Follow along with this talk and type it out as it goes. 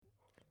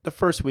the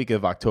first week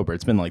of October.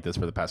 It's been like this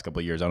for the past couple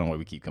of years. I don't know why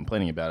we keep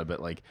complaining about it, but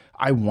like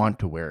I want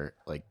to wear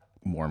like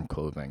warm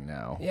clothing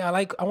now. Yeah,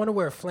 I want to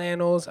wear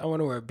flannels. I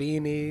want to wear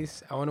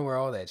beanies. I want to wear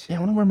all that shit. Yeah, I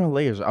want to wear my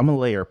layers. I'm a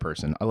layer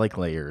person. I like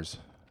layers.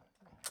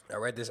 I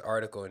read this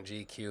article in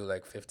GQ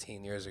like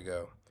 15 years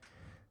ago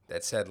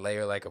that said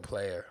layer like a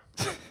player.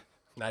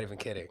 Not even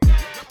kidding.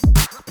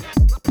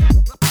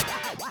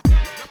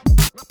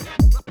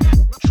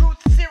 Truth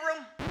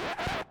Serum.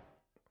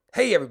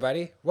 Hey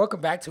everybody,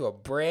 welcome back to a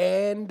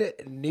brand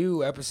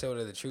new episode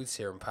of the Truth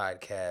Serum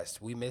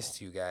podcast. We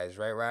missed you guys,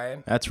 right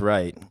Ryan? That's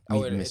right. We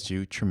Oh, missed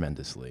you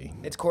tremendously.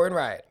 It's Corey and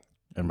Ryan.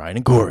 And Ryan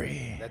and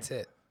Gory. That's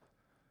it.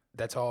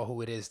 That's all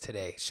who it is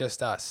today. It's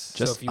just us.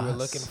 Just so if you were us.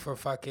 looking for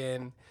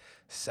fucking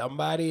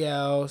somebody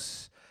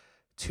else,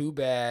 too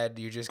bad.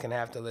 You're just going to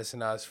have to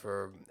listen to us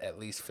for at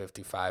least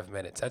 55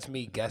 minutes. That's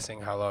me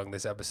guessing how long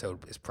this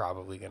episode is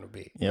probably going to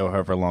be. Yeah,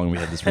 however long we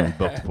had this room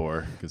booked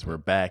for, because we're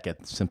back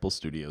at Simple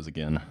Studios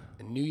again.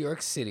 New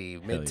York City,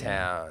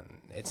 Midtown.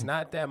 It's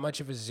not that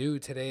much of a zoo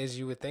today as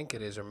you would think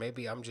it is, or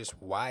maybe I'm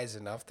just wise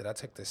enough that I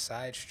took the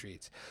side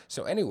streets.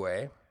 So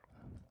anyway,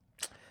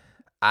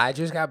 I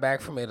just got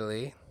back from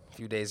Italy a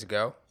few days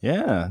ago.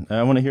 Yeah,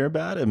 I want to hear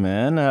about it,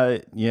 man.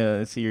 Yeah,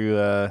 I see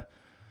you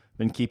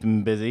been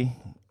keeping busy.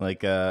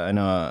 Like I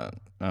know,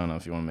 I don't know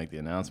if you want to make the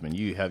announcement.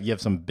 You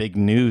have some big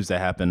news that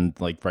happened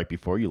like right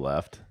before you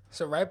left.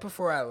 So right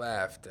before I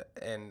left,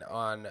 and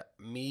on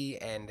me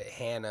and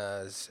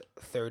Hannah's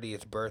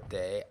 30th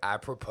birthday, I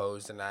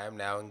proposed and I am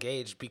now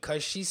engaged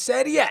because she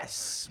said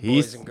yes,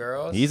 boys and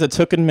girls. He's a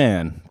tooken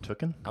man.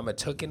 Tooken? I'm a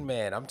tooken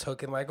man. I'm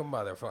tooken like a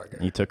motherfucker.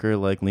 He took her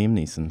like Liam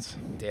Neeson's.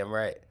 Damn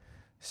right.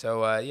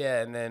 So,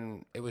 yeah, and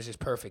then it was just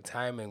perfect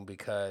timing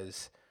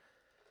because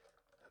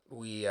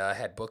we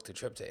had booked a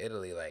trip to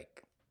Italy like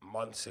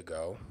months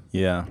ago,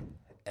 Yeah.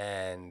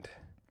 and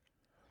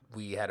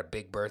we had a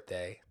big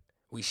birthday.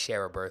 We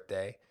share a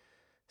birthday,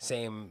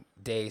 same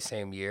day,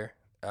 same year.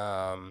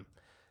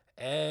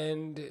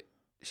 And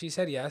she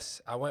said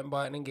yes. I went and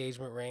bought an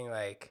engagement ring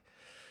like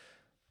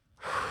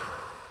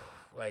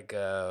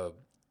a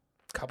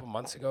couple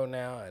months ago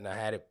now, and I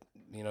had it,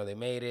 they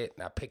made it,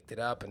 and I picked it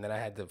up, and then I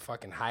had to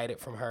fucking hide it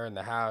from her in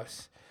the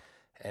house.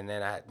 And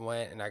then I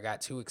went and I got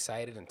too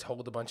excited and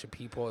told a bunch of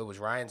people. It was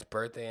Ryan's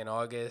birthday in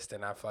August,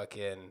 and I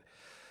fucking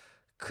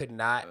could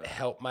not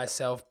help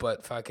myself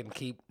but fucking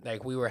keep,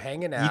 like, we were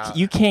hanging out.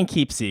 You can't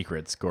keep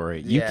secrets,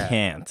 Corey. You Yeah.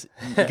 can't.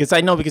 Because I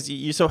know, because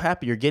you're so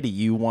happy you're giddy.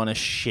 You want to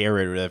share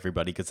it with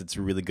everybody because it's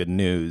really good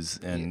news.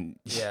 And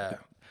Yeah.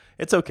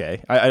 it's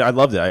okay. I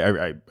loved it.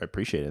 I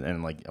appreciate it.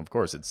 And, like, of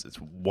course, it's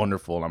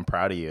wonderful. And I'm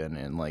proud of you.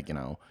 And like,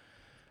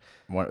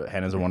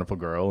 Hannah's a wonderful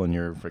girl, and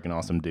you're a freaking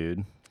awesome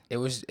dude.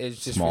 It's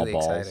just Small really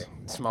balls.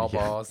 exciting. Small Yeah.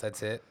 balls,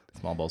 that's it.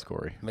 Small balls,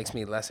 Corey. Makes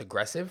me less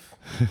aggressive.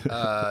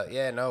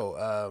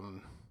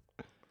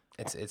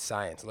 It's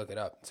science. Look it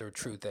up. It's a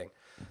true thing.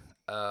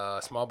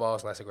 Small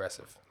balls, less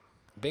aggressive.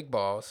 Big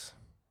balls.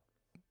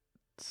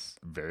 It's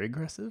very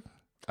aggressive.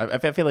 I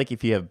feel like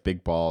if you have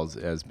big balls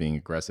as being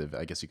aggressive,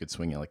 I guess you could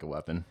swing it like a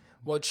weapon.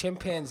 Well,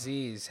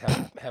 chimpanzees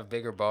have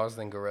bigger balls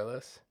than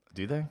gorillas,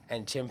 Do they?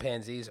 and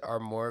chimpanzees are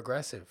more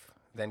aggressive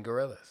than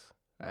gorillas.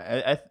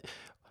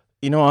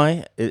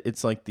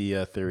 It's like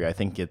the theory. I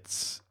think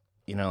it's,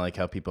 like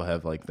how people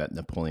have like that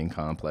Napoleon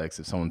complex.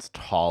 If someone's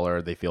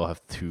taller, they feel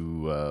have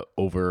to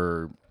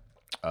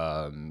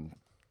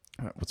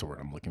what's the word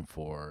I'm looking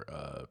for?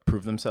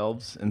 Prove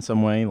themselves in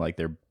some way. Like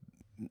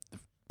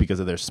because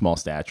of their small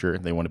stature,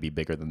 they want to be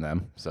bigger than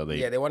them. So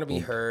they want to be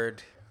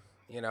heard.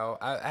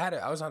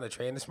 I was on the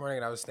train this morning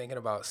and I was thinking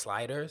about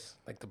sliders,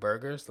 like the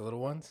burgers, the little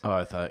ones. Oh,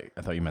 I thought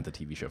you meant the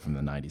TV show from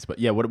the 90s. But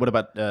yeah, what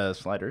about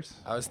sliders?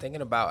 I was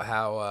thinking about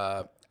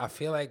how I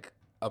feel like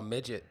a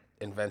midget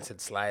invented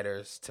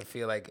sliders to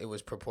feel like it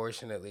was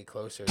proportionately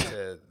closer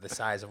to the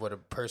size of what a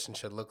person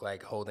should look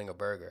like holding a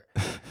burger.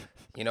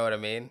 You know what I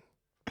mean?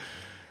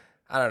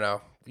 I don't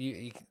know.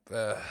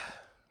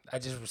 I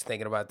just was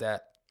thinking about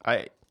that.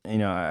 I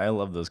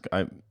love those.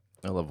 I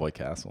love White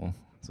Castle,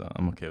 so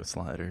I'm okay with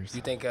sliders.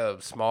 You think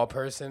a small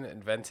person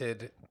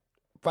invented?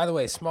 By the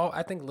way,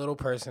 I think little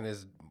person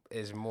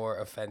is more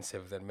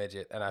offensive than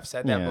midget, and I've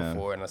said that Yeah.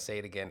 before, and I'll say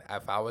it again.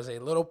 If I was a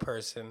little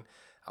person,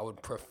 I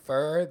would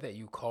prefer that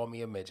you call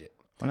me a midget.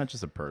 Why not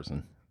just a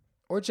person,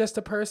 Or just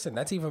a person.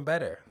 That's even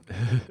better.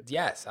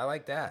 Yes, I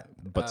like that.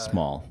 but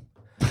small?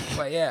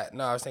 But yeah,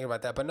 no, I was thinking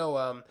about that. But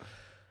no,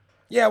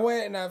 yeah, I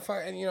went and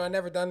I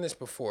never done this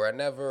before. I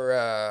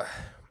never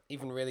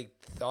even really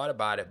thought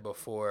about it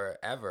before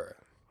ever.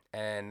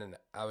 And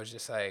I was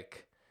just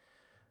like,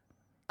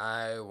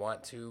 I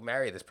want to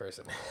marry this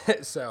person.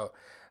 So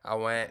I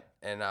went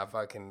and I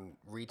fucking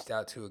reached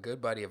out to a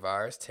good buddy of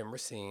ours, Tim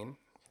Racine,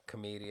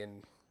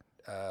 comedian,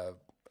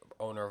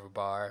 owner of a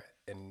bar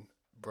in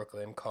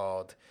Brooklyn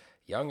called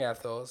Young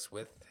Ethel's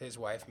with his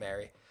wife,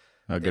 Mary.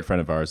 A good friend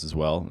of ours as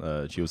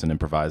well. She was an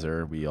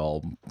improviser. We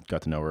all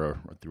got to know her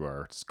through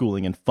our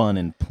schooling and fun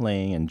and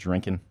playing and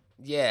drinking.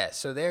 Yeah,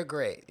 so they're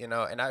great, And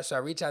I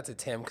reached out to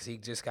Tim because he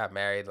just got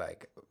married,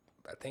 like,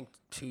 I think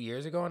 2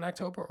 years ago in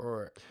October,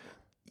 or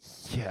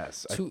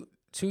Yes.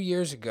 2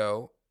 years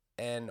ago.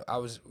 and I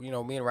was, me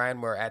and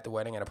Ryan were at the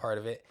wedding and a part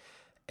of it,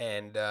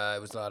 and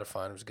it was a lot of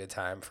fun. It was a good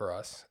time for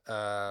us.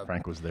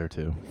 Frank was there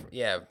too.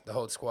 Yeah, the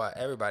whole squad,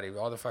 everybody,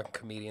 all the fucking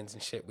comedians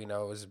and shit we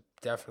know. It was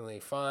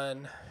definitely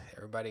fun.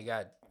 Everybody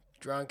got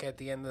drunk at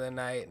the end of the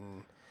night,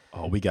 and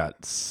Oh, we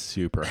got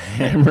super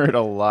hammered,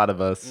 a lot of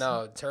us.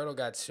 no, Turtle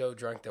got so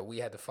drunk that we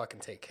had to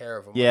fucking take care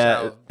of him.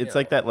 Yeah, it's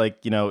like that,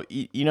 like,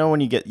 when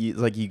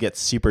you get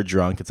super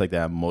drunk, it's like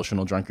that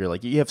emotional drunk. You're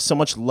like, you have so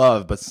much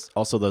love, but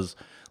also those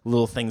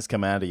little things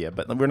come out of you.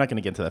 But we're not going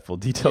to get into that full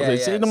details.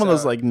 It's one of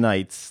those like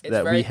nights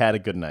that we had a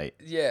good night.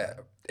 Yeah,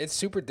 it's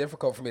super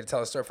difficult for me to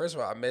tell a story. First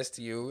of all, I missed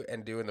you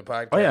and doing the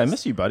podcast. Oh yeah, I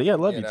miss you, buddy. I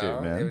love you too,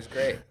 man. It was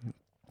great.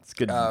 It's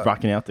good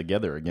rocking out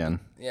together again.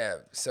 Yeah,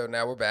 so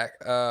now we're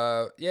back.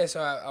 So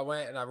I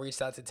went and I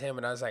reached out to Tim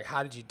and I was like,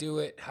 how did you do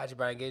it? How'd you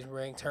buy an engagement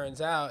ring? Turns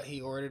out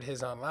he ordered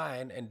his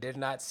online and did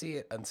not see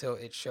it until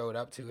it showed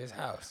up to his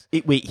house.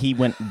 Wait, he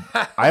went.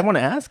 I want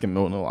to ask him.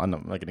 No, I'm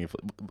not getting.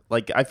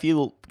 Like, I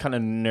feel kind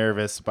of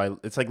nervous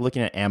it's like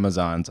looking at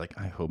Amazon. It's like,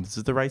 I hope this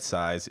is the right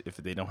size. If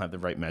they don't have the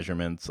right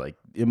measurements, like,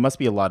 it must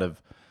be a lot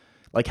of,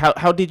 like,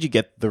 how did you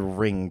get the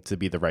ring to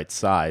be the right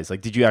size?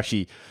 Like, did you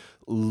actually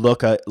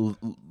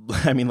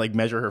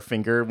measure her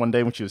finger one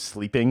day when she was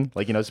sleeping,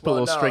 like, just put a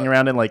little string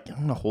around it, like,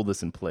 I'm gonna hold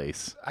this in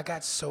place. I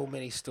got so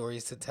many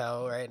stories to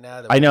tell right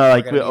now. I know,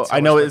 like,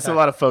 I know it's a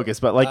lot of focus,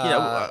 but like,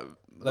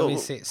 let me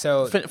see.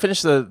 So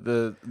finish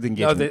the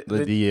engagement,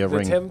 the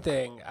ring. The Tim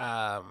thing.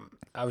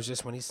 I was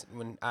just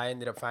when I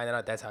ended up finding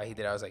out that's how he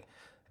did it, I was like,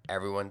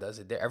 everyone does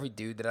it. Every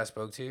dude that I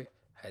spoke to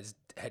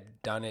had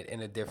done it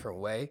in a different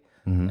way,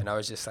 and I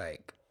was just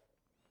like,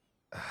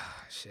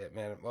 shit,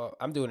 man. Well,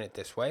 I'm doing it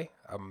this way.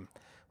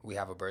 We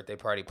have a birthday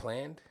party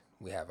planned.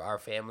 We have our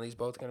families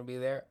both going to be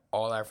there.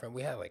 All our friends.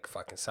 We had like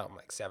fucking something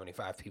like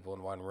 75 people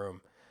in one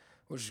room,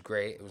 which was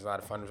great. It was a lot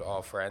of fun. It was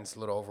all friends. A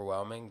little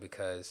overwhelming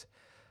because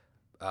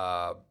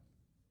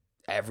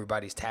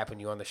everybody's tapping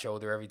you on the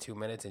shoulder every 2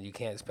 minutes, and you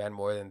can't spend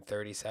more than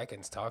 30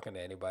 seconds talking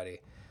to anybody.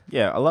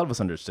 Yeah, a lot of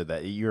us understood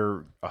that.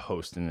 You're a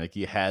host, and like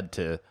you had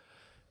to,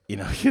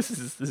 this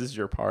is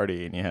your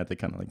party, and you had to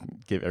kind of like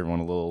give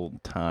everyone a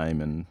little time.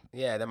 And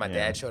yeah, then my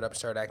dad showed up and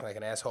started acting like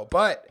an asshole.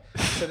 But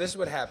so this is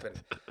what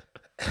happened.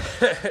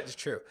 It's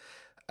true.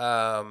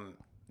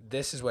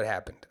 This is what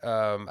happened.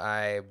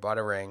 I bought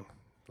a ring.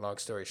 Long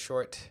story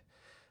short,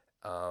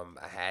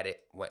 I had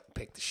it. Went and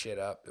picked the shit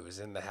up. It was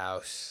in the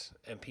house,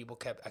 and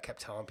I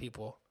kept telling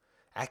people.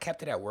 I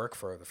kept it at work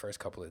for the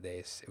first couple of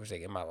days. It was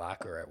like in my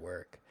locker at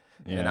work.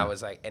 Yeah. And I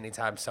was like,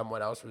 anytime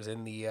someone else was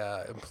in the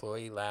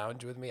employee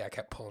lounge with me, I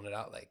kept pulling it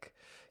out like,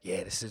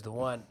 yeah, this is the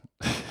one.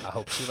 I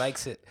hope she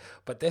likes it.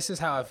 But this is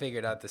how I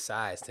figured out the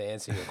size, to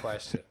answer your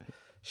question.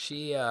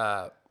 She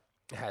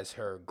has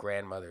her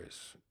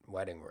grandmother's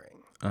wedding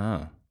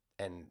ring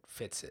and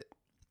fits it.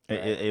 Right?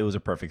 It was a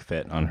perfect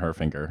fit on her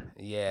finger.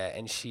 Yeah,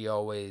 and she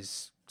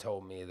always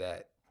told me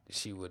that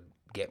she would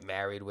get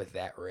married with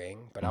that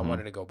ring, but I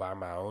wanted to go buy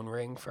my own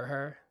ring for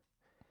her.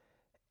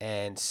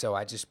 And so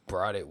I just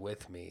brought it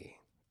with me.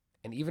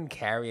 And even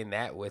carrying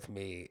that with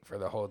me for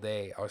the whole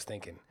day, I was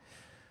thinking,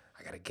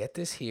 I got to get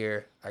this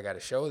here. I got to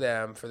show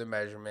them for the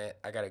measurement.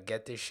 I got to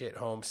get this shit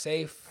home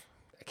safe.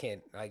 I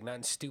can't, like,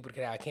 nothing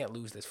stupid. I can't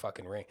lose this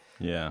fucking ring.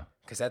 Yeah.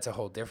 Because that's a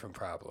whole different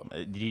problem.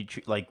 Did you,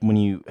 like, when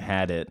you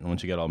had it,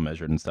 once you got all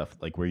measured and stuff,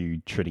 like, were you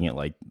treating it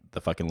like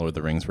the fucking Lord of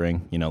the Rings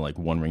ring? Like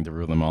one ring to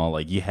rule them all?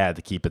 Like, you had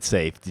to keep it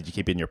safe. Did you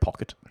keep it in your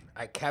pocket?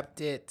 I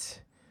kept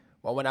it.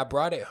 Well, when I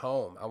brought it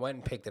home, I went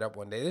and picked it up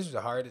one day. This was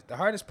the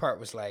hardest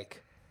part was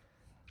like,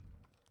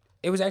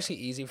 it was actually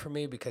easy for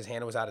me because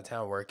Hannah was out of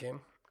town working.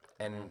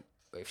 And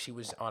if she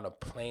was on a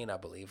plane, I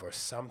believe, or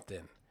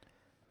something,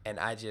 and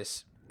I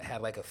just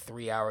had like a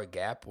 3-hour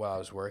gap while I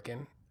was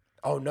working.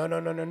 Oh, no.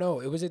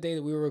 It was a day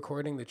that we were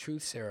recording the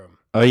Truth Serum.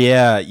 Oh,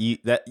 yeah.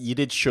 You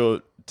did show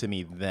it to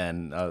me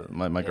then.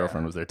 My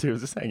girlfriend was there, too.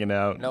 Was just hanging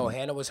out. No,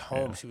 Hannah was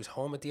home. Yeah. She was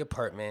home at the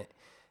apartment,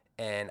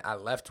 and I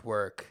left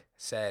work,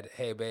 said,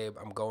 hey, babe,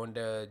 I'm going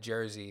to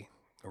Jersey,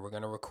 and we're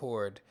going to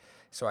record.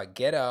 So I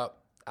get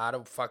up out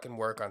of fucking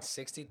work on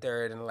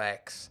 63rd and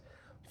Lex,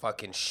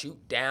 fucking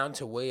shoot down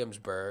to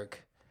Williamsburg,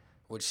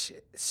 which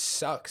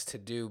sucks to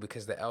do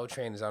because the L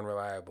train is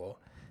unreliable.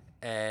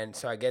 And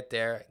so I get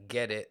there,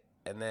 get it,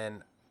 and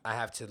then I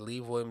have to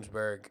leave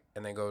Williamsburg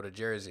and then go to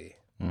Jersey.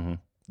 Mm-hmm.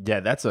 Yeah,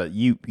 that's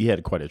you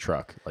had quite a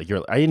truck. Like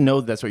I didn't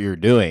know that's what you were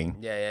doing.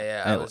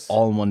 Yeah. And it was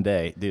all in one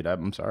day, dude.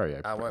 I'm sorry.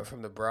 I went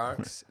from the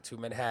Bronx to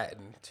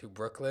Manhattan to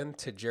Brooklyn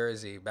to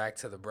Jersey back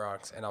to the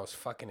Bronx, and I was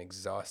fucking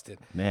exhausted.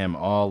 Damn,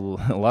 a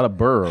lot of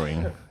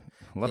burrowing,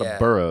 a lot of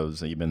burrows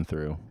that you've been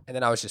through. And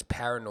then I was just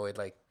paranoid,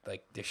 like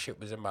this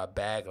shit was in my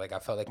bag. Like I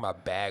felt like my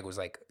bag was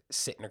like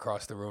sitting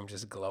across the room,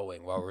 just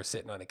glowing while we were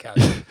sitting on the couch.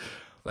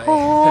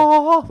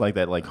 Like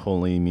that, like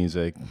holy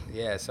music.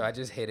 Yeah, so I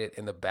just hid it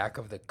in the back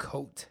of the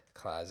coat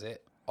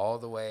closet, all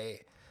the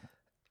way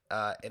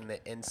in the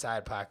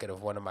inside pocket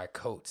of one of my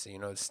coats.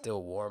 It's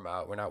still warm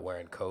out. We're not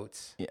wearing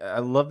coats. Yeah, I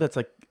love that's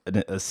like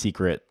a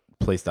secret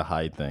place to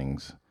hide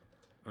things.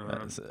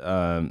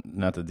 Mm-hmm.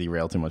 Not to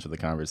derail too much of the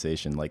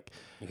conversation. Like,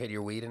 you hid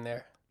your weed in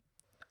there?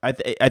 I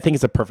think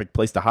it's a perfect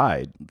place to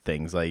hide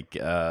things like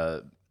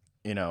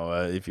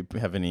if you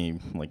have any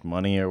like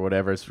money or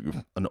whatever, it's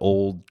an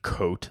old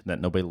coat that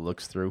nobody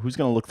looks through. Who's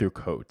gonna look through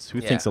coats?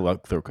 Who thinks to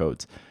look through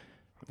coats?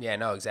 Yeah,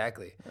 no,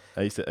 exactly.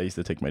 I used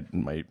to take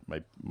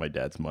my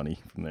dad's money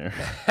from there.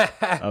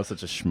 I was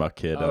such a schmuck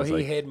kid. I was he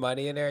like, hid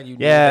money in there, and you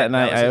knew yeah, that and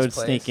that was I his would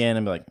place? sneak in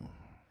and be like,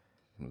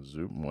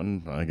 zoom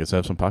one. I guess I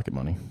have some pocket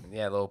money.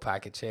 Yeah, a little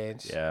pocket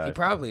change. Yeah. He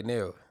probably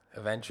knew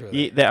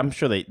eventually. Yeah, I'm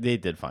sure they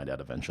did find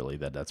out eventually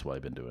that that's what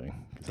I've been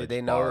doing. Did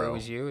they know it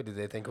was you? Or did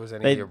they think it was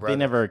any They of your brothers? they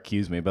never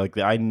accused me, but like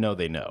I know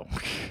they know.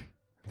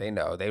 They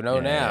know. They know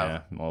now.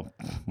 Yeah, well,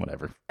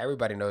 whatever.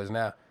 Everybody knows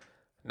now.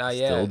 No,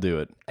 yeah. Still do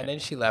it. And then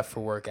she left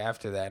for work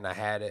after that, and I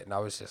had it, and I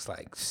was just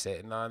like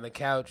sitting on the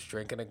couch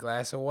drinking a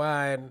glass of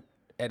wine,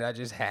 and I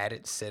just had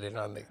it sitting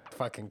on the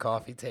fucking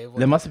coffee table.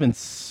 That must have been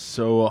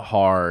so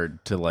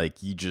hard to like.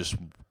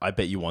 I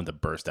bet you wanted to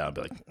burst out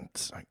and be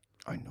like,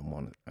 I don't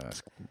want to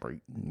ask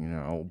right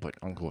now, but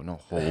I'm going to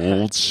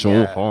hold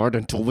so hard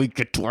until we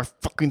get to our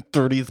fucking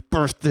 30th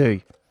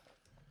birthday.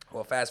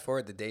 Well, fast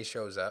forward, the day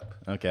shows up,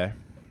 Okay.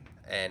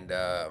 and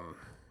a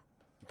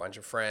bunch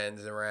of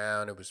friends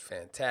around. It was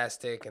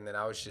fantastic, and then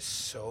I was just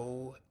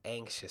so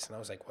anxious, and I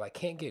was like, well, I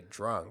can't get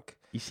drunk.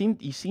 You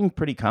seem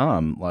pretty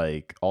calm,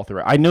 like all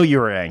throughout. I know you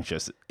were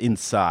anxious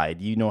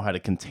inside. You know how to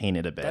contain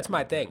it a bit. That's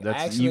my thing.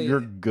 You're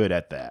good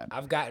at that.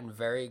 I've gotten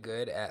very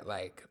good at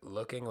like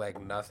looking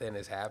like nothing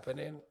is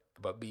happening,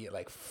 but being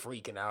like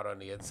freaking out on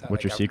the inside.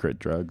 What's like your secret?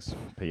 Drugs,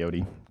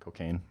 peyote,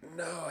 cocaine.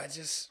 No, I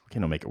just Okay,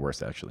 don't make it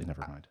worse. Actually,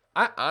 never mind.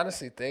 I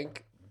honestly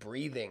think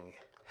breathing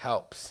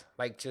helps.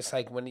 Like just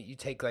like when you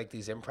take like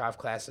these improv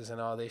classes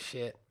and all this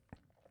shit,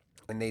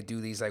 when they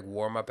do these like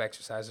warm up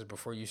exercises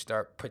before you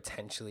start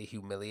potentially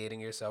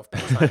humiliating yourself by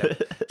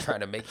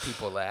trying to make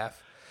people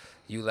laugh,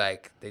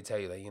 they tell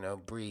you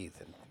like, breathe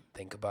and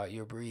think about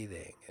your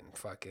breathing and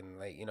fucking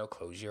like,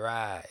 close your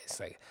eyes.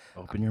 Like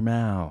Open your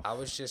mouth. I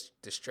was just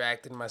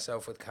distracting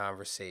myself with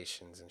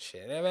conversations and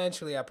shit. And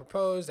eventually I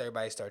proposed.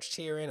 Everybody starts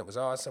cheering. It was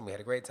awesome. We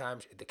had a great time.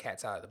 The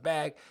cat's out of the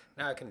bag.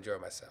 Now I can enjoy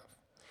myself.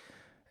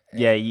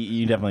 Yeah,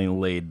 you definitely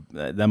laid.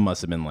 That must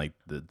have been like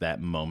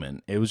that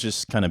moment. It was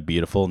just kind of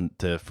beautiful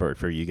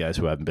for you guys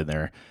who haven't been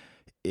there.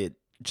 It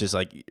just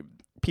like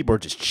people were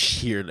just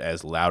cheered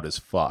as loud as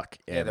fuck.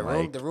 And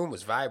yeah, the room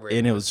was vibrating.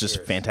 And it was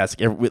just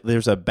fantastic.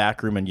 There's a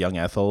back room in Young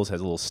Ethel's, has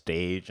a little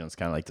stage, and it's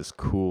kind of like this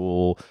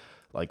cool,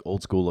 like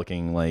old school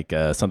looking, like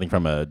something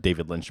from a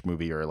David Lynch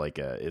movie or like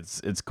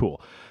it's cool.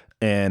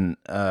 And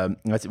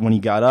when he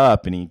got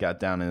up and he got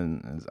down,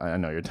 and I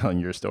know you're telling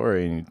your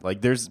story, and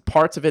like there's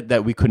parts of it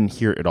that we couldn't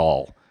hear at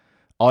all.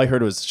 All I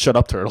heard was "Shut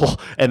up, turtle,"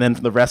 and then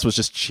the rest was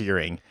just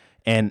cheering.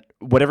 And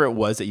whatever it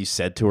was that you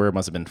said to her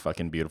must have been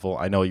fucking beautiful.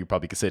 I know you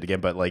probably could say it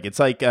again, but like it's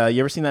like you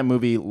ever seen that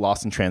movie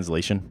Lost in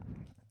Translation?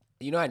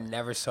 I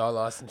never saw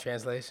Lost in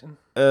Translation.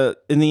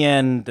 In the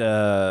end,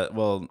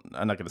 well,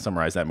 I'm not going to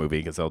summarize that movie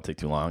because that'll take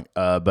too long.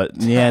 But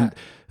in the end.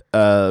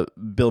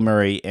 Bill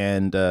Murray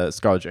and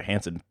Scarlett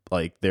Johansson,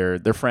 like they're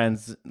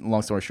friends.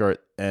 Long story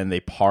short, and they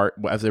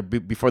part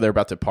before they're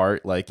about to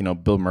part. Like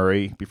Bill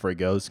Murray before he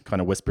goes,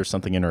 kind of whispers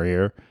something in her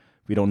ear.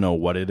 We don't know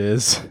what it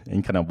is,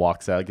 and kind of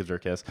walks out, gives her a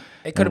kiss.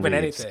 It could have been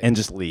anything, and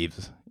just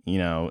leaves.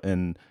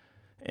 And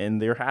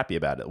they're happy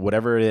about it.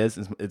 Whatever it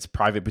is, it's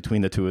private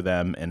between the two of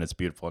them, and it's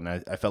beautiful. And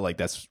I felt like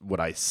that's what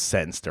I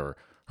sensed or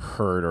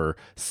heard or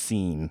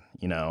seen.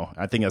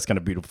 I think that's kind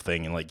of a beautiful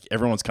thing, and like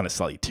everyone's kind of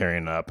slightly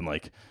tearing up and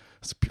like.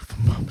 It's a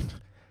beautiful moment.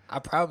 I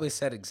probably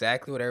said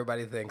exactly what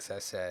everybody thinks I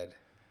said.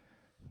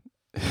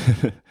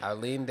 I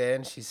leaned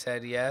in, she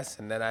said yes,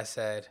 and then I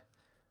said,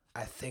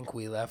 I think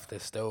we left the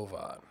stove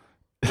on.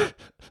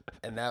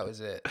 And that was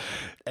it.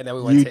 And then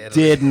we went to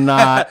Italy. You did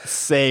not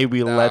say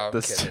we let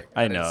the stove.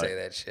 I know. I didn't say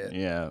that shit.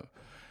 Yeah.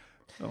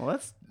 Well,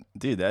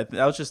 that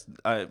was just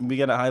we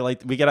gotta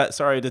highlight.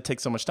 Sorry to take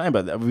so much time,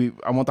 but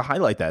I want to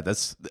highlight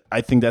that.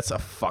 I think that's a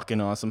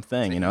fucking awesome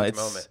thing. It's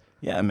a moment.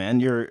 Yeah, man,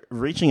 you're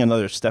reaching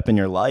another step in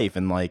your life,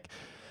 and like,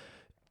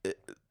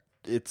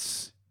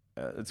 it's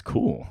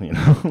cool,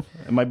 And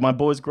my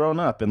boy's grown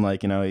up, and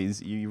like,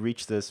 you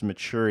reach this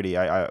maturity.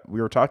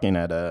 We were talking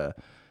at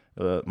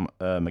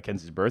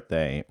Mackenzie's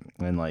birthday,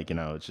 and like,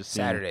 it's just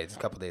Saturday, it's a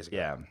couple days ago.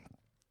 Yeah,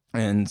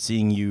 and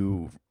seeing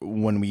you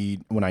when we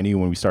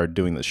started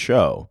doing the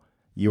show,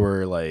 you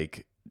were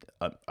like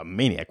a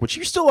maniac, which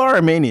you still are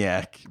a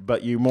maniac,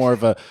 but you're more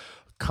of a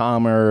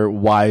calmer,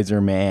 wiser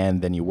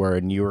man than you were,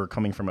 and you were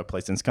coming from a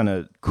place, and it's kind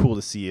of cool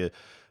to see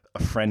a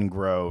friend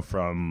grow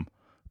from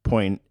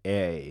point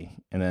A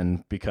and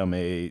then become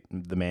the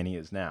man he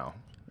is now.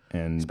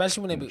 And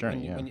especially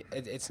when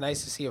it's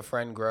nice to see a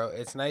friend grow.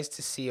 It's nice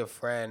to see a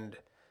friend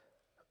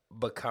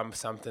become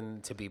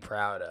something to be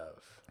proud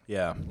of.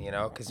 Yeah,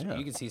 because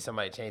you can see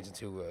somebody change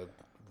into a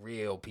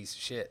real piece of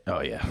shit. Oh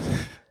yeah,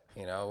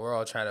 we're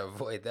all trying to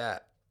avoid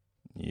that.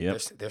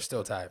 Yep, there's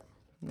still time.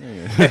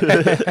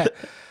 Yeah.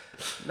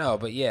 No,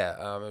 but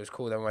yeah, it was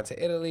cool. Then we went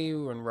to Italy.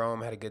 We were in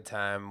Rome, had a good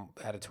time,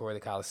 had a tour of the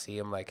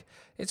Colosseum. Like,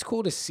 it's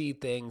cool to see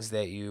things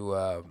that you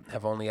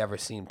have only ever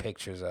seen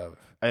pictures of.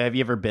 Have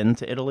you ever been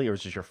to Italy, or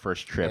is this your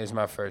first It trip? was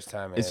my first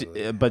time in Is Italy.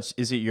 it, but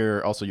is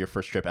it also your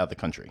first trip out of the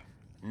country?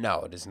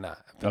 No, it is not.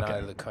 I've been Okay. out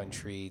of the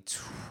country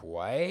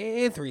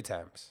three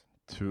times.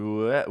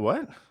 To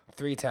what?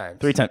 3 times.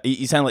 3 times.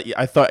 You sound like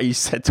I thought you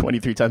said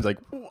 23 times. Like,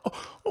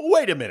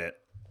 wait a minute.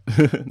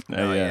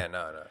 Oh, yeah,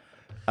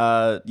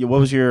 no. Yeah, what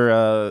was your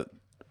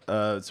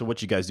so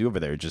what you guys do over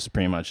there? Just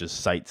pretty much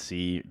just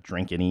sightsee,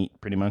 drink and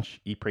eat, pretty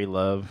much. Eat, pray,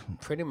 love.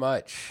 Pretty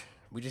much.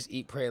 We just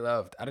eat, pray,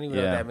 love. I don't even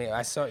know Yeah. what that means.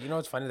 I saw,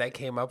 what's funny? That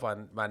came up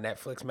on my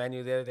Netflix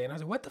menu the other day, and I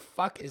was like, what the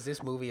fuck is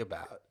this movie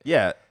about?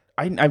 Yeah.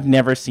 I've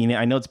never seen it.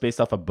 I know it's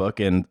based off a book,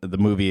 and the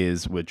movie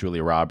is with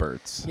Julia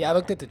Roberts. Yeah, I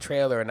looked at the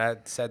trailer, and I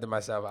said to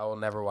myself, I will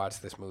never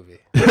watch this movie.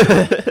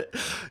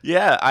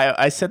 Yeah,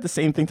 I said the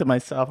same thing to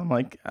myself. I'm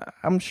like,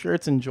 I'm sure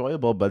it's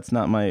enjoyable, but it's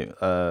not my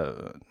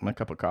my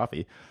cup of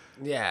coffee.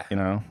 Yeah. You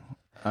know.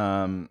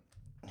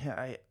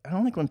 Yeah, I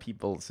don't like when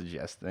people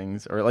suggest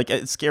things, or like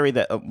it's scary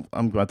that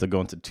I'm about to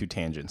go into 2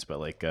 tangents, but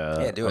like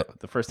do it.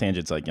 the first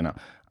tangent's like,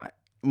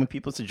 when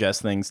people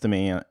suggest things to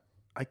me,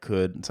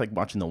 it's like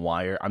watching The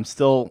Wire. I'm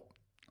still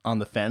on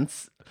the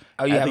fence.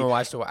 Oh, you I haven't think-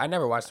 watched The Wire? I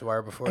never watched The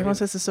Wire before. Everyone either.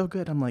 says it's so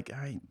good. I'm like,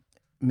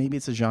 maybe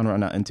it's a genre I'm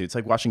not into. It's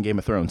like watching Game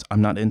of Thrones.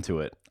 I'm not into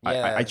it.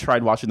 Yeah. I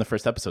tried watching the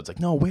first episode. It's like,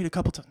 no, wait a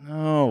couple times.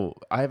 No,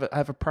 I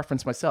have a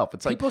preference myself.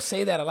 It's like, People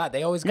say that a lot.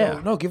 They always go,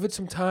 Yeah. no, give it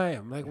some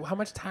time. Like, well, how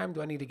much time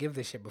do I need to give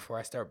this shit before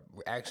I start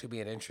actually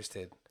being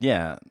interested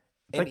yeah,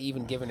 and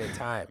even giving it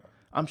time?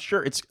 I'm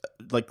sure it's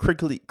like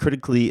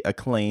critically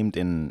acclaimed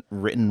and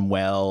written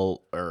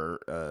well or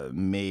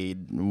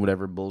made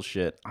whatever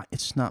bullshit.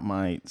 It's not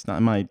my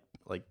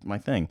my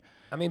thing.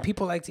 I mean,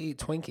 people like to eat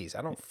Twinkies.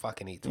 I don't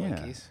fucking eat Yeah.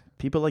 Twinkies.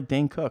 People like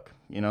Dane Cook.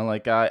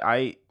 Like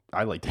I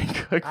like Dane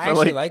Cook. I but,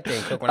 actually like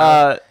Dane Cook. When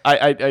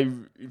I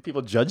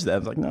people judge that. I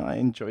was like, no, I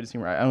enjoyed his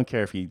humor. I don't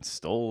care if he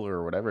stole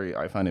or whatever.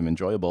 I find him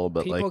enjoyable.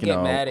 But people like,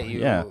 get mad at you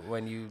yeah,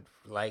 when you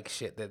like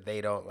shit that they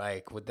don't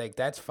like.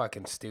 That's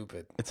fucking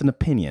stupid. it's an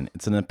opinion.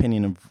 It's an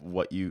opinion of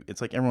what you.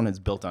 It's like everyone is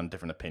built on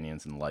different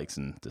opinions and likes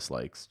and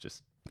dislikes.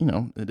 Just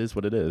it is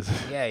what it is.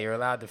 Yeah, you're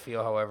allowed to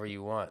feel however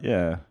you want.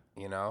 Yeah.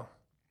 You know.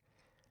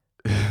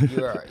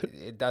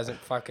 It doesn't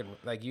fucking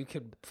like you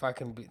could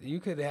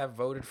have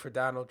voted for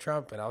Donald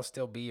Trump and I'll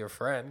still be your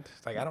friend.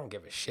 It's like I don't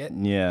give a shit.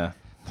 Yeah.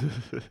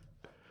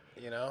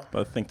 You know.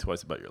 But think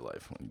twice about your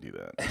life when you do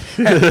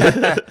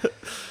that.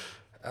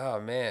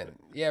 Oh man,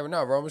 yeah,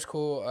 no, Rome was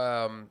cool.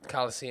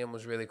 Colosseum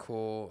was really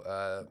cool.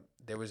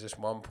 There was this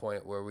one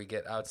point where we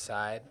get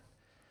outside,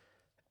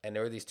 and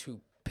there were these 2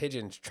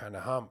 pigeons trying to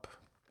hump,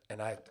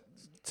 and I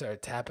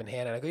started tapping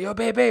hand, and I go, "Yo,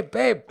 babe,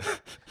 look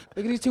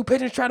at these 2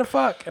 pigeons trying to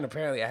fuck." And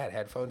apparently, I had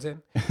headphones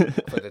in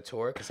for the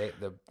tour because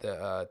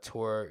the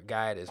tour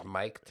guide is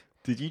mic'd.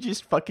 Did you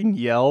just fucking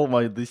yell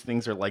while these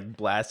things are like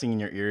blasting in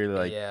your ear?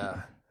 Like,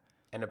 Yeah,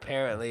 and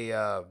apparently,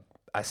 I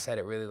said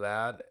it really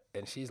loud,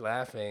 and she's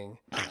laughing.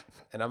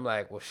 And I'm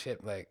like, well,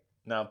 shit, like,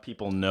 now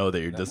people know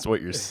that that's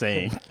what you're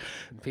saying.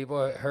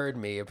 people heard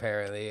me,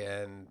 apparently,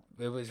 and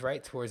it was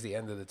right towards the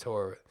end of the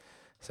tour.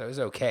 So it was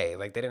okay.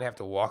 Like, they didn't have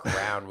to walk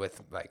around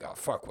with, like, oh,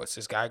 fuck, what's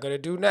this guy going to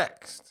do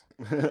next?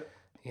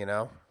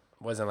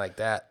 Wasn't like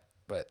that.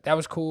 But that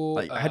was cool.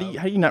 Like, how do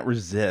you not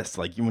resist?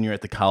 Like, when you're at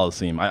the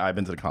Coliseum, I've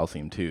been to the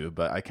Coliseum too,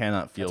 but I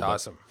cannot feel That's but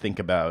awesome. think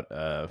about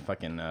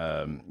fucking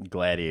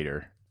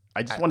Gladiator.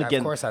 I just want to get.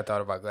 Of course, I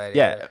thought about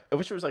Gladiator. Yeah, I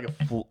wish there was like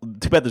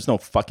too bad there's no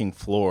fucking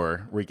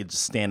floor where you could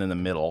just stand in the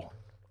middle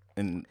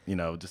and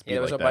just be Yeah,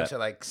 there was like a that. bunch of,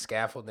 like,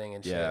 scaffolding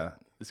and shit. Yeah,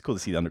 it's cool to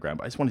see the underground,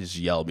 but I just want to just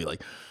yell, be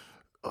like,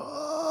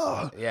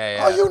 "Oh,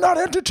 Yeah. are you not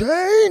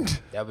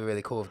entertained? That would be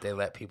really cool if they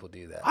let people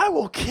do that. I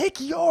will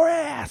kick your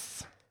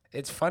ass."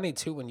 It's funny,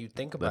 too, when you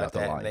think Let about out the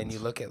that, and then lions. you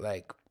look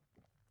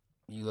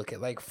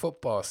at, like,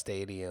 football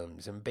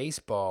stadiums and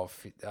baseball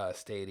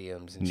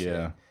stadiums and shit.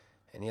 Yeah.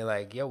 And you're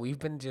like, yo, we've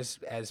been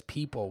as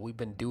people, we've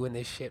been doing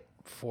this shit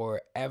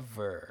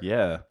forever.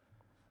 Yeah.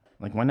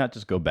 Like, why not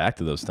just go back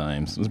to those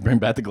times? Let's bring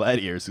back the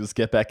gladiators. Let's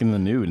get back in the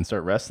nude and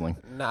start wrestling.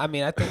 No, I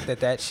mean, I think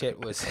that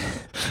shit was,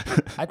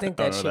 I think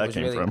I don't know that shit where that was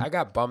came really, from. I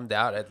got bummed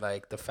out at,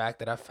 like, the fact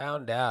that I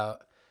found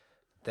out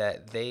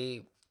that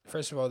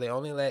first of all, they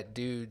only let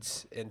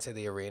dudes into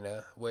the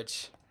arena,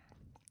 which,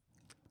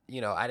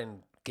 I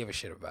didn't give a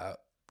shit about.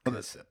 That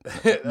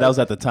was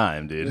at the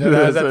time, dude. That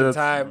was at the That's-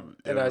 time,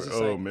 and I was just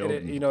oh, like, man.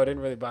 it didn't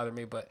really bother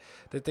me. But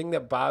the thing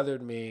that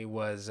bothered me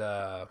was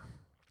the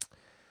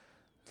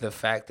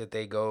fact that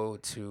they go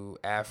to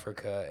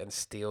Africa and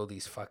steal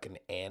these fucking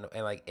and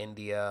like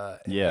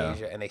India and Yeah.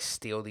 Asia, and they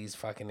steal these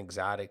fucking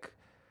exotic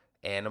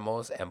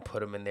animals and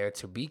put them in there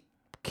to be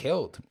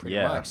killed, pretty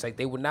Yeah. much. Like,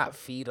 they would not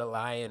feed a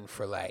lion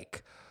for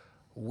like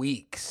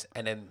weeks,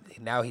 and then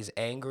now he's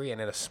angry and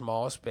in a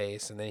small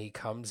space, and then he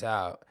comes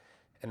out,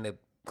 and the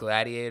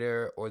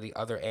gladiator or the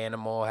other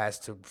animal has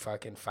to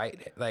fucking fight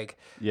it. Like,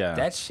 Yeah.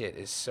 that shit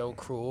is so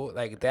cruel.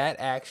 Like, that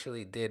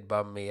actually did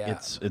bum me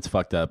out. It's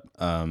fucked up.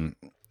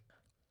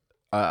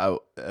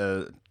 Because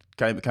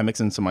can I mix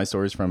in some of my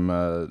stories from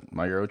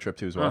my Euro trip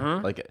too as well?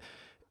 Mm-hmm. Like,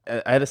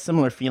 I had a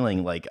similar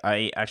feeling. Like,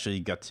 I actually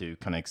got to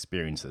kind of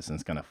experience this, and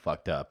it's kind of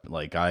fucked up.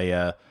 Like,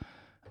 I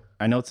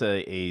know it's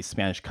a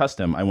Spanish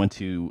custom. I went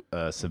to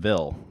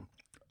Seville,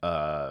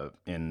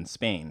 in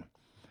Spain,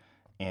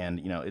 and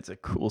it's a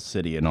cool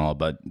city and all,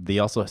 but they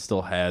also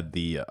still had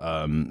the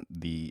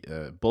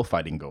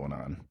bullfighting going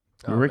on.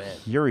 We Oh, were man.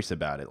 curious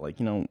about it. Like,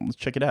 let's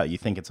check it out. You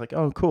think it's like,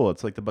 oh, cool.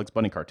 It's like the Bugs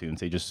Bunny cartoons.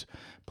 They just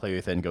play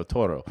with it and go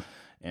Toro.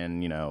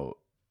 And,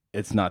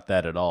 it's not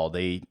that at all.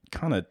 They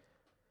kind of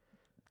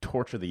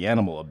torture the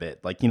animal a bit.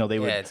 Like, they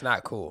would, It's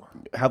not cool.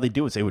 how they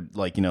do is they would,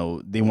 like,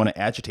 they want to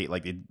agitate,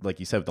 like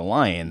you said with the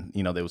lion,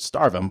 they would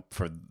starve them.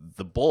 For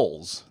the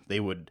bulls, they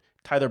would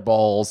tie their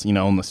balls, and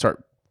they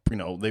start,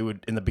 they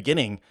would, in the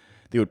beginning,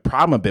 they would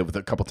prod them a bit with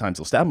a couple times.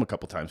 They'll stab them a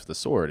couple times with a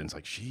sword. And it's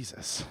like,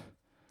 Jesus.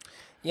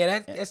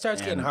 Yeah, it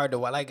starts getting hard to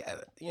watch. Like,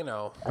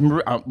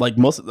 I'm like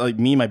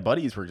me and my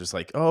buddies were just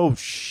like, oh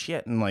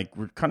shit, and like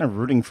we're kind of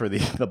rooting for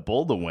the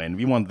bull to win.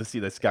 We wanted to see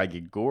this guy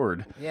get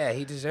gored. yeah,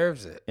 he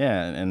deserves it.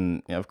 Yeah,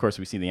 and of course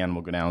we see the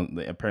animal go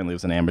down. Apparently it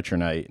was an amateur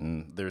night,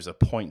 and there's a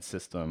point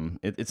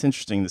system. It's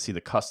interesting to see the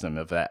custom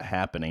of that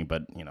happening,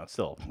 but it's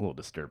still a little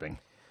disturbing.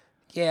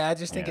 Yeah, I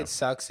just think Yeah. it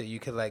sucks that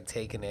you could like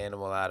take an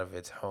animal out of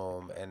its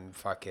home and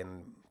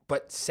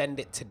but send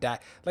it to die.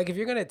 Like if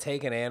you're gonna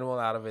take an animal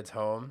out of its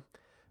home,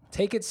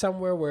 take it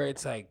somewhere where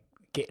it's like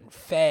getting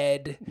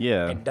fed,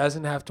 Yeah. and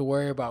doesn't have to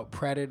worry about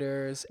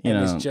predators, You and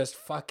know. is just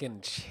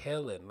fucking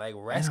chilling. Like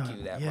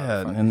rescue that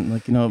Yeah, motherfucker. and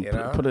like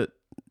know? put it.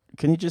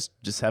 Can you just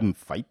have him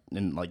fight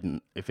and like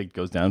if it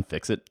goes down,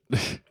 fix it,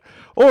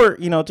 or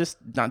just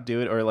not do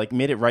it, or like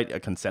made it write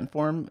a consent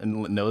form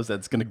and knows that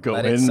it's gonna go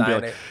Let in it and be sign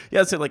like, it.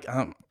 yeah, so like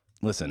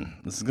listen,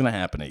 this is gonna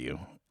happen to you.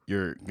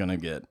 You're gonna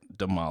get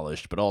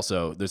demolished, but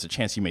also there's a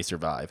chance you may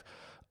survive.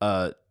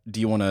 Do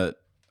you want to,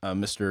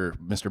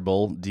 Mr.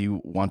 Bull? Do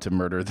you want to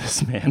murder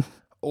this man?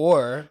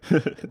 Or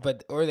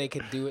they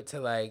could do it to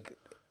like,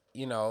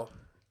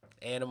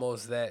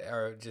 animals that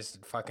are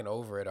just fucking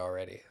over it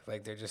already.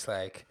 Like they're just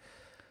like,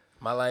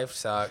 my life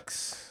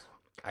sucks.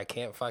 I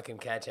can't fucking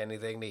catch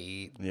anything to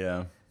eat.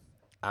 Yeah.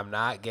 I'm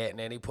not getting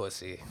any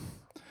pussy.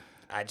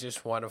 I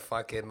just want to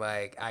fucking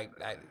like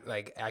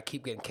I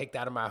keep getting kicked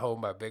out of my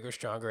home by bigger,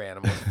 stronger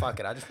animals. Fuck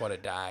it, I just want to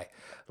die.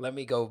 Let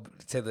me go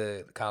to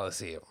the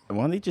Coliseum. Why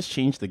don't they just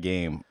change the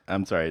game?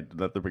 I'm sorry,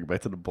 not to bring it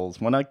back to the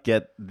Bulls. Why not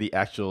get the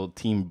actual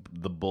team,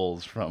 the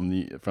Bulls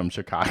from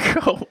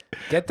Chicago?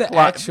 Get the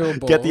actual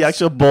Bulls. Get the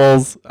actual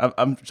Bulls.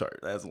 I'm sorry,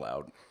 that's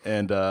loud.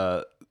 And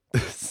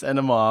send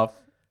them off.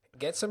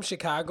 Get some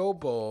Chicago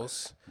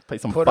Bulls. Play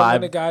some Put them in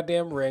five. a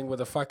goddamn ring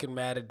with a fucking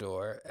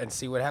matador and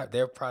see what happens.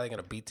 They're probably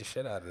gonna beat the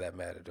shit out of that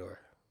matador.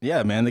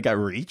 Yeah, man, they got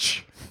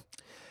reach.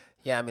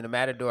 Yeah, I mean, a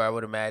matador, I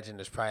would imagine,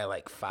 is probably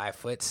like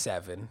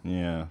 5'7",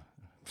 Yeah.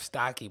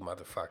 stocky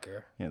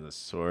motherfucker. Yeah, the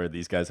sword.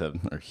 These guys are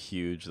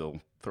huge. They'll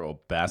throw a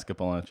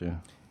basketball at you.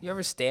 You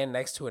ever stand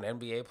next to an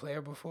NBA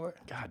player before?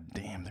 God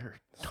damn, they're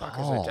Fuckers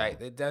tall. are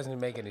giant. It doesn't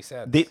make any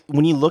sense.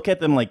 When you look at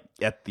them like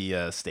at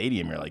the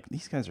stadium, you're like,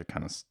 these guys are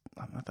kind of.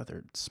 I thought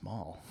they're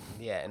small.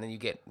 Yeah, and then you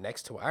get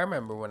next to. I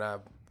remember when I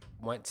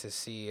went to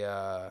see.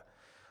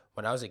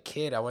 When I was a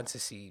kid, I went to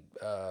see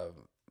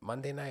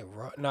Monday Night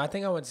Raw. No, I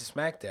think I went to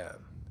SmackDown.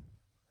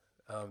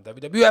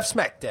 WWF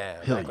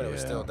SmackDown. Hell Back when it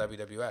was yeah. still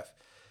WWF.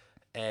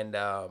 And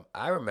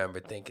I remember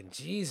thinking,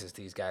 Jesus,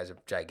 these guys are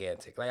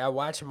gigantic. Like I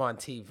watch them on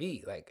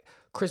TV. Like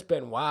Chris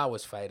Benoit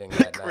was fighting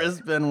that Chris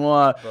night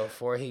Benoit.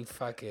 before he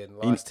fucking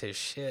lost his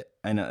shit.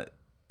 I know.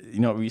 You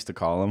know what we used to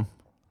call him?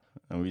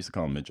 We used to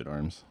call him midget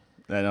arms.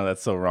 I know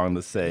that's so wrong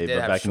to say, did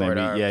but have back in the short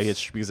day, yeah,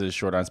 arms. because of his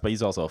short arms. But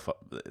he's also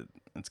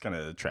it's kind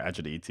of a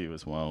tragedy too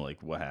as well.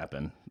 Like what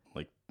happened,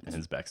 like in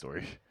his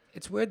backstory.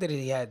 It's weird that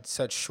he had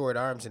such short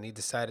arms and he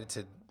decided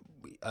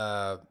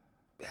to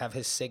have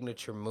his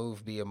signature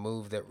move be a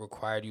move that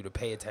required you to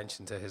pay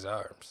attention to his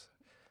arms.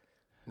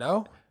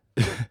 No?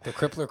 The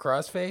crippler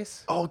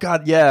crossface? Oh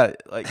God, yeah.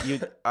 Like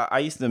I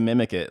used to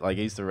mimic it. Like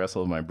I used to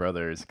wrestle with my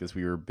brothers because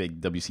we were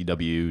big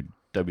WCW,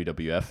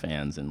 WWF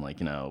fans, and like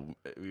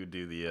we would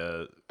do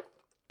the.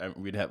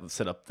 We'd have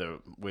set up the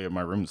way my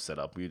room was set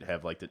up. We'd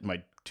have like the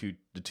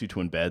two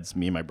twin beds,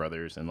 me and my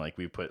brothers, and like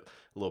we put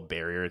a little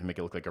barrier to make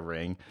it look like a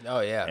ring.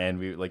 Oh, yeah. And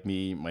we like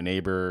me, my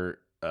neighbor,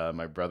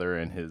 my brother,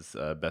 and his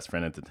best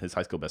friend his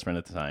high school best friend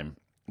at the time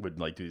would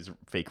like do these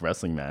fake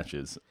wrestling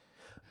matches.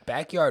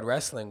 Backyard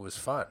wrestling was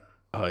fun.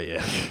 Oh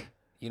yeah.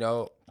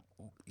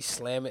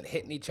 Slamming,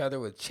 hitting each other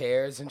with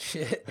chairs and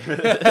shit.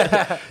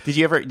 Did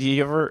you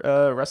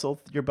ever wrestle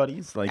with your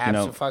buddies? Like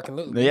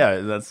Absolutely. Yeah,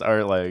 that's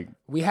our like.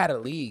 We had a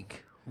league.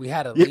 We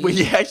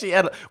actually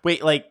had.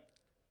 Wait, like,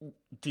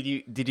 did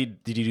you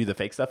do the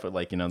fake stuff or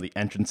like the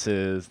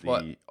entrances,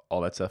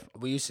 all that stuff?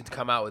 We used to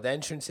come out with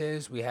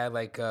entrances. We had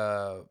like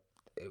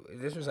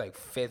this was like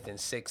 5th and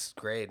 6th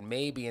grade,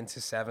 maybe into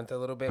 7th a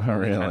little bit. Oh, But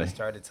we kind really? of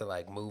started to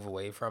like move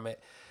away from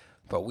it.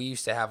 But we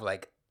used to have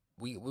like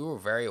we were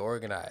very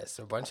organized.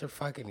 A bunch of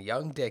fucking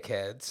young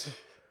dickheads.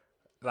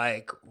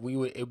 Like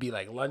it'd be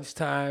like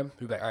lunchtime.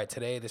 We'd be like, all right,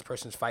 today this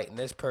person's fighting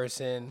this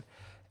person.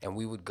 and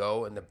we would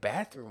go, and the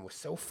bathroom was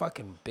so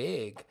fucking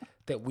big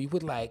that we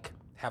would like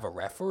have a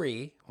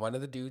referee. One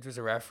of the dudes was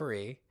a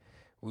referee.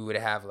 We would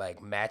have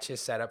like matches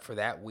set up for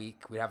that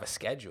week. We'd have a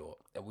schedule,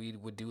 and we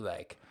would do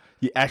like.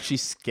 You actually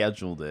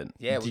scheduled it.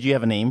 Yeah. Did you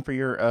have a name for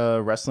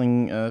your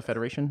wrestling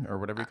federation or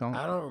whatever you call it?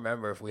 I don't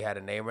remember if we had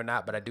a name or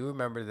not, but I do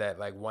remember that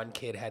like one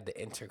kid had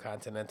the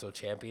Intercontinental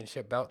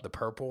Championship belt, the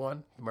purple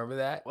one. Remember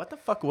that? What the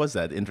fuck was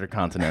that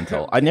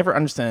Intercontinental? I never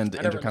understand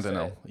never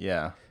Intercontinental. understood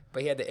Yeah.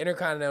 But he had the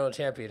Intercontinental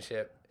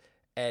Championship,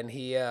 and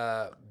he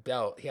had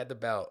the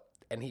belt,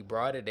 and he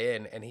brought it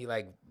in, and he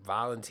like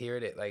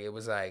volunteered it. Like it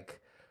was like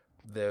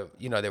there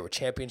were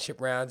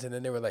championship rounds, and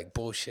then there were like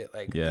bullshit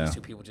like these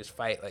two people just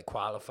fight like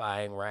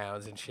qualifying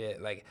rounds and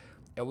shit. Like,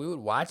 and we would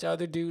watch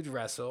other dudes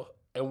wrestle,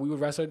 and we would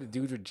wrestle. The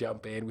dudes would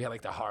jump in. We had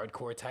like the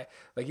hardcore type,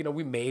 like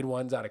we made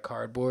ones out of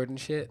cardboard and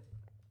shit,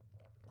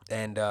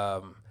 and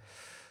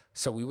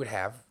so we would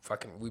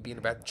we'd be in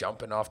the back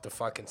jumping off the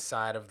fucking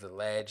side of the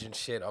ledge and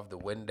shit of the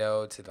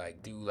window to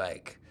like do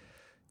like.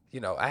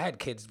 I had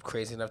kids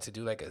crazy enough to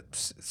do like a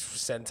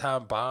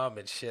senton bomb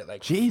and shit.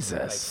 Like Jesus,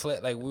 like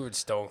flip, like we would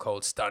stone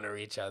cold stunner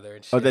each other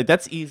and shit. Oh,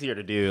 that's easier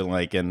to do.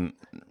 Like and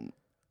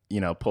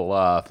pull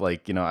off.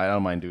 Like I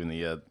don't mind doing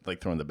the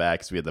like throwing the back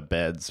because we had the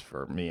beds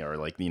for me or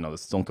like the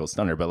stone cold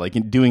stunner. But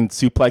like doing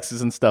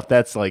suplexes and stuff,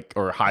 that's like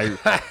or high.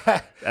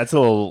 That's a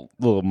little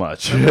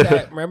much.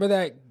 Remember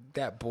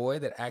that boy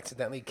that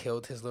accidentally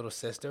killed his little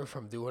sister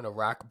from doing a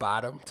rock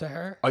bottom to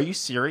her? Are you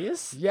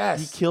serious?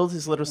 Yes. He killed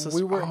his little sister.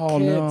 We were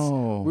kids.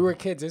 No. We were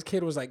kids. This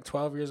kid was like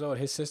 12 years old.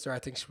 His sister, I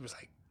think she was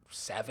like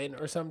 7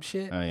 or some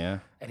shit. Oh,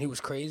 yeah? And he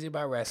was crazy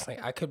about wrestling.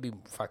 I could be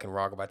fucking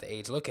wrong about the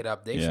age. Look it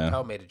up. Dave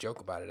Chappelle made a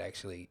joke about it,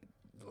 actually,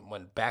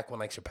 back when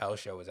like Chappelle's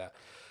show was out.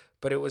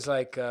 But it was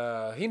like,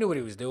 he knew what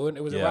he was doing.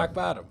 It was a rock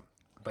bottom.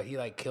 But he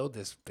like killed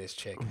this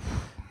chick.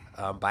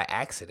 By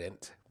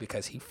accident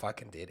because he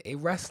fucking did a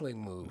wrestling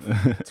move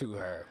to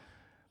her.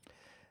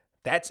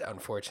 That's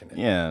unfortunate.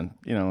 Yeah,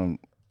 you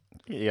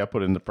got to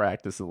put it into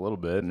practice a little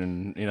bit,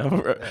 and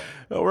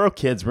we're all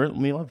kids.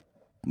 We love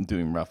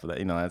doing rough with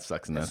that. That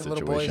sucks in that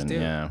situation. Little boys do.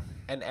 Yeah,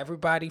 and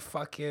everybody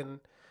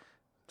fucking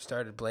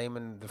started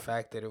blaming the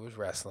fact that it was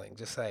wrestling,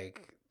 just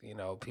like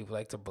people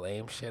like to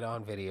blame shit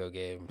on video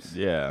games.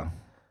 Yeah,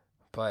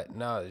 but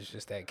no, it's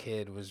just that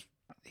kid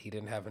he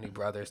didn't have any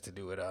brothers to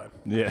do it on.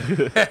 Yeah.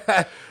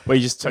 Well,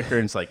 you just took her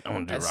and it's like, I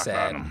want to do rock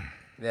bottom.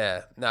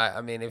 Yeah. No,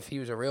 I mean, if he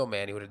was a real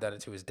man, he would have done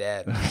it to his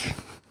dad.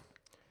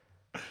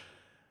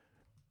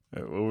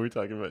 What were we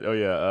talking about? Oh,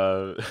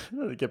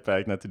 yeah. Get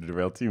back, not to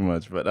derail too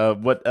much, but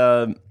what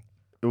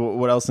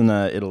else in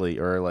Italy?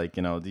 Or like,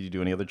 did you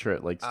do any other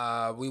trip? Like,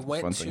 we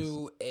went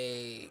to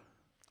a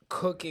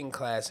cooking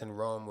class in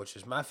Rome, which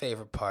is my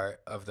favorite part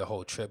of the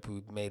whole trip.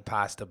 We made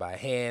pasta by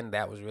hand.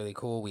 That was really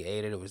cool. We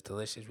ate it. It was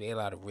delicious. We ate a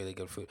lot of really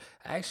good food.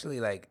 I actually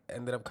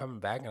ended up coming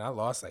back and I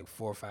lost like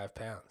 4 or 5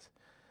 pounds.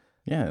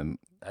 Yeah.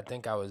 I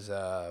think I was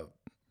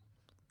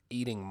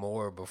eating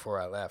more before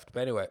I left.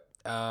 But anyway.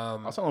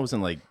 Also,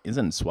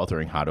 isn't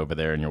sweltering hot over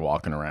there and you're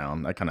walking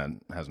around? That kind of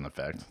has an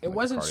effect. It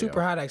wasn't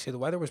super hot, actually. The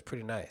weather was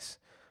pretty nice.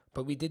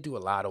 But we did do a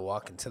lot of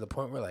walking to the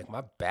point where like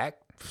my back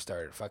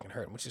started fucking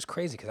hurting, which is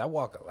crazy because I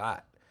walk a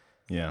lot.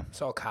 Yeah.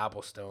 It's all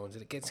cobblestones,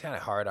 and it gets kind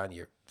of hard on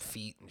your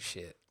feet and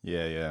shit.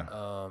 Yeah.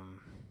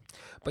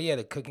 But yeah,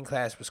 the cooking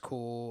class was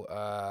cool.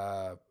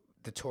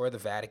 The tour of the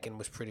Vatican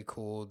was pretty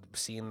cool.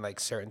 Seeing like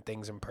certain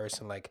things in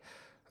person, like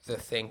the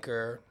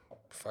Thinker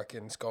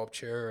fucking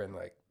sculpture and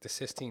like the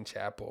Sistine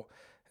Chapel,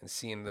 and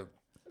seeing the.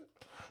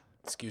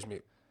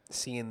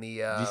 Seeing the.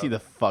 Do you see the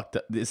fucked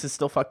up? Is this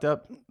still fucked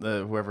up?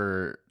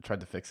 Whoever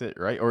tried to fix it,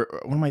 right? Or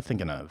what am I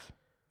thinking of?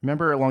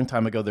 Remember a long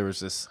time ago they were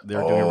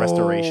doing a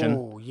restoration?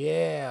 Oh,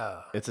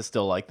 yeah. Is it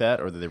still like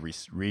that, or did they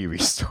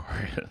restore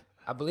it?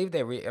 I believe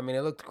it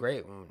looked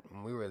great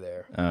when we were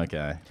there.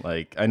 Okay.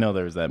 Like, I know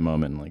there was that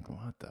moment, like,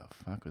 what the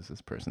fuck was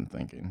this person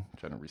thinking?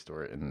 Trying to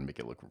restore it and make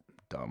it look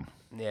dumb.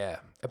 Yeah.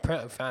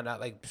 Apparently found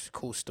out, like,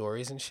 cool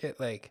stories and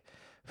shit. Like,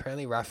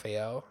 apparently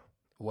Raphael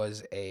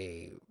was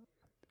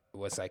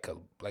like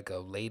a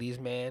ladies'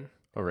 man.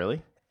 Oh,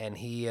 really? And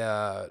he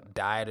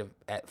died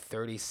at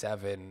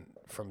 37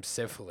 from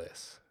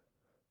syphilis.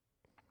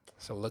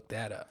 So look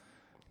that up.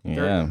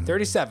 Yeah.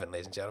 37,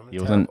 ladies and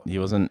gentlemen. He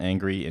wasn't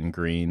angry and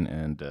green,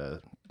 and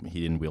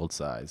he didn't wield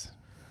size.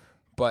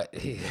 But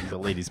the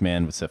ladies'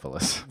 man with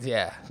syphilis.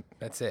 Yeah,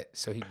 that's it.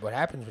 So what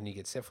happens when you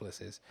get syphilis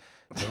is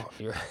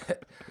you're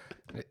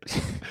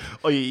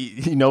Oh,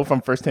 you know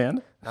from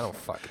firsthand? I don't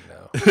fucking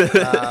know.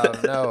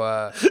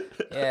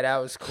 Yeah, that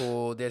was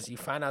cool. You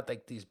find out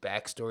like these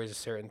backstories of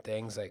certain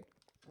things. Like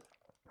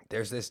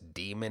there's this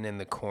demon in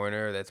the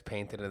corner that's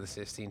painted in the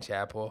Sistine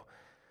Chapel.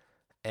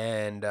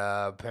 And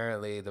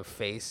apparently the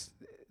face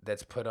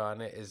that's put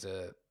on it is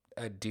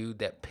a dude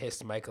that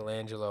pissed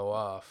Michelangelo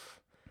off.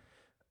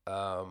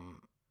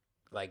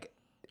 Like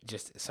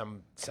just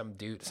some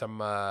dude,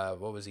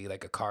 what was he,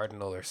 like a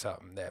cardinal or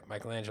something, that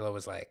Michelangelo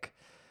was like,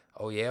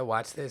 oh yeah,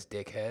 watch this,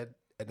 dickhead.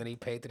 and then he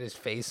painted his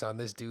face on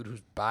this dude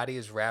whose body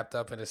is wrapped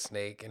up in a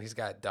snake, and he's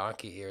got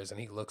donkey ears, and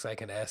he looks like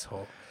an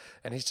asshole,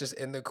 and he's just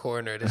in the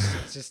corner.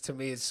 It's just to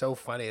me, it's so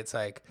funny. It's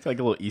like a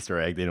little Easter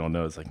egg they don't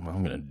know. It's like, well,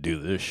 I'm gonna do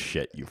this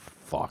shit, you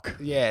fuck.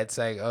 yeah, it's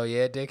like, oh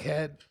yeah,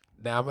 dickhead.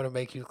 Now I'm gonna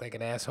make you look like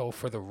an asshole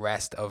for the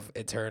rest of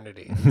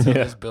eternity until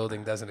this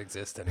building doesn't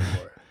exist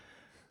anymore.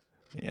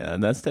 Yeah,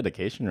 and that's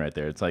dedication right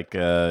there. It's like,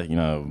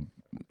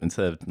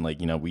 instead of like,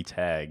 we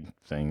tag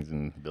things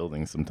in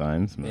buildings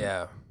sometimes.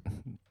 Yeah.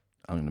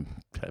 I'm going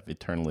to have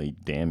eternally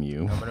damn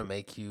you. I'm going to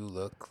make you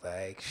look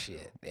like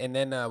shit. And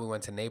then we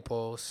went to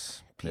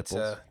Naples. Pizza.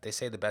 Naples? They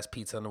say the best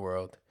pizza in the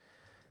world.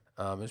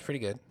 It was pretty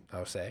good, I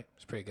would say. It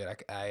was pretty good.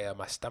 I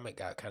my stomach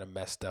got kind of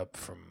messed up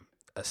from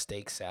a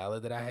steak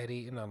salad that I had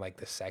eaten on like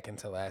the second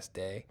to last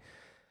day.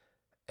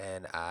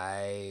 And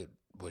I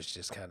was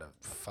just kind of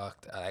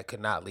fucked. I could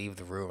not leave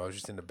the room. I was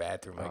just in the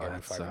bathroom like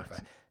every fucking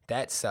five.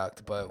 That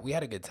sucked, but we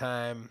had a good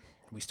time.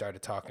 We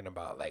started talking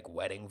about like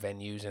wedding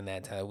venues and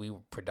that time. We were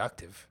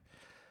productive,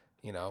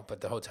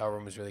 but the hotel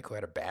room was really cool.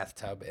 It had a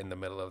bathtub in the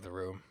middle of the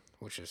room,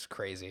 which is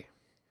crazy.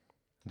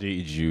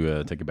 Did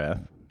you take a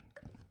bath?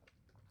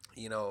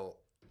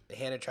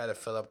 Hannah tried to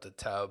fill up the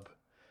tub,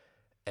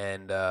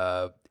 and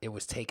it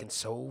was taking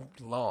so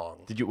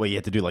long. You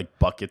had to do like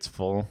buckets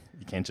full?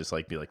 You can't just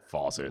like be like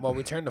faucet. Well,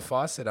 we turned the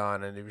faucet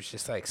on, and it was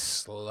just like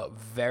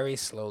very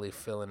slowly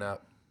filling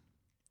up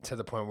to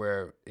the point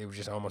where it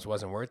just almost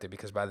wasn't worth it,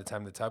 because by the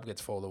time the tub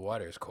gets full, the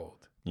water is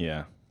cold.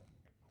 Yeah.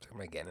 So I'm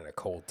like getting in a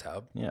cold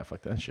tub. Yeah,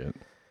 fuck that shit.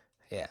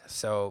 Yeah.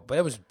 So, but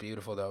it was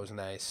beautiful though. It was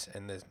nice,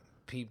 and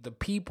the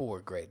people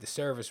were great. The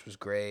service was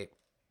great.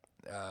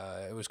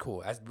 It was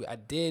cool. I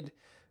did.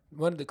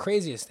 One of the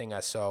craziest thing I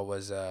saw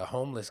was a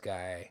homeless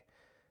guy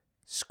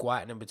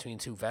squatting in between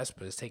two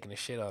Vespas, taking a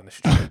shit on the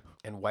street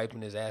and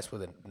wiping his ass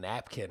with a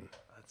napkin.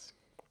 That's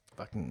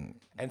fucking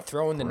and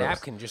throwing gross. The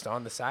napkin just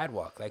on the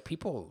sidewalk. Like,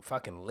 people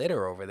fucking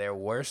litter over there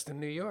worse than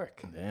New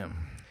York.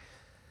 Damn.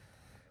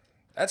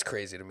 That's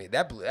crazy to me.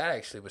 That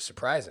actually was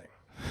surprising.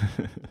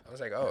 I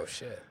was like, oh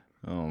shit.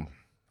 Oh.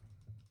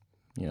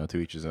 To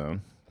each his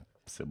own.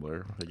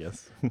 Similar, I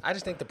guess. I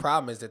just think the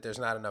problem is that there's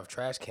not enough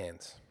trash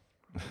cans.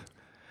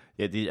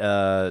 Yeah,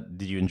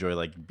 did you enjoy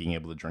like being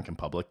able to drink in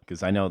public?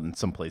 Because I know in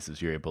some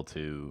places you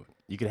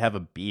could have a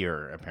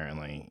beer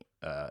apparently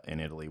in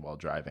Italy while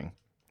driving.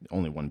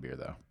 Only one beer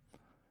though,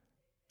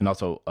 and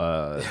also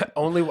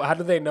How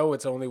do they know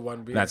it's only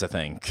one beer? That's a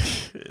thing.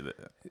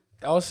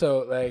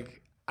 Also,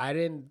 like, I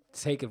didn't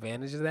take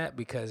advantage of that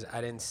because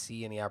I didn't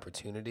see any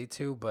opportunity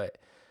to, but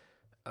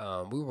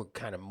we were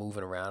kind of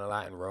moving around a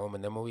lot in Rome,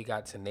 and then when we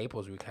got to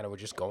Naples, we kind of were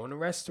just going to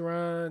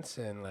restaurants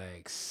and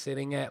like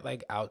sitting at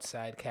like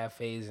outside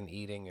cafes and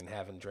eating and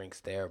having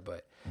drinks there,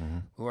 but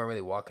we weren't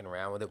really walking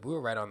around with it. We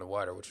were right on the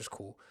water, which was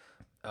cool.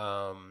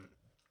 A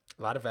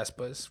lot of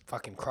Vespas.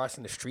 Fucking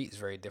crossing the street is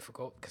very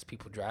difficult because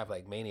people drive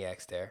like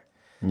maniacs there.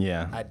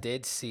 Yeah. I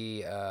did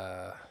see,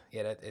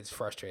 it's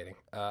frustrating.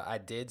 I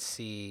did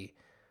see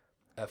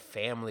a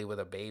family with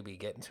a baby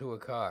get into a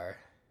car,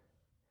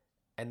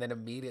 and then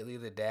immediately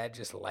the dad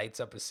just lights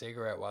up a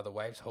cigarette while the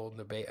wife's holding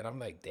the baby. And I'm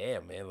like,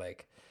 damn, man,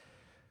 like,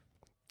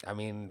 I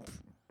mean,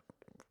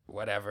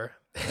 whatever.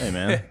 Hey,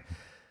 man.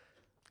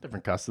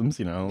 Different customs,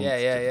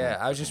 Yeah.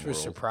 I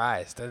was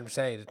surprised. I'm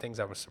saying the things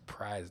I was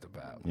surprised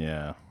about.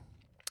 Yeah.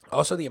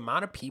 Also, the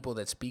amount of people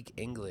that speak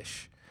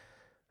English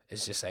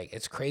is just like,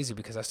 it's crazy,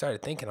 because I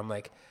started thinking, I'm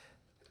like,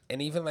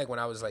 and even like when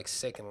I was like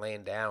sick and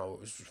laying down, I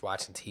was just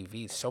watching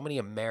TV, so many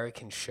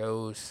American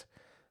shows.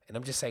 And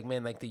I'm just like,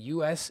 man, like the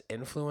U.S.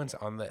 influence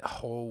on the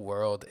whole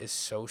world is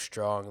so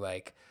strong.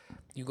 Like,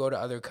 you go to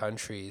other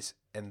countries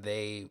and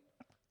they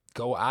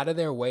go out of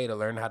their way to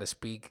learn how to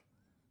speak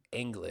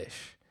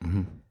English.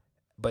 Mm-hmm.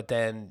 But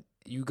then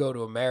you go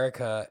to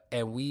America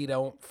and we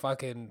don't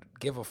fucking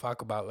give a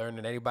fuck about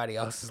learning anybody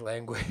else's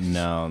language.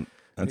 No,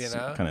 that's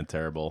kind of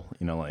terrible.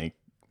 Like,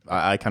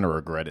 I kind of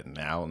regret it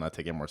now and not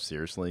take it more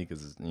seriously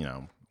because,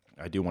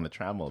 I do want to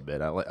travel a bit.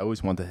 I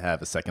always want to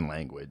have a second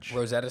language.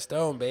 Rosetta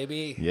Stone,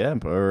 baby. Yeah,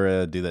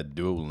 or do that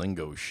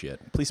Duolingo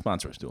shit. Please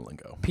sponsor us,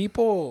 Duolingo.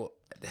 People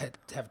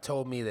have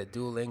told me that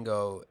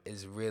Duolingo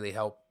is really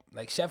help.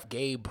 Like Chef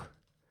Gabe.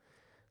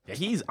 Yeah,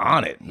 he's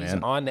on it, man.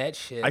 He's on that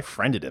shit. I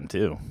friended him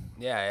too.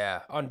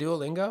 Yeah. On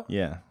Duolingo?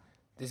 Yeah.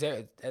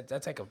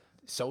 That's like a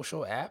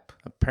social app?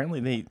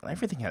 Apparently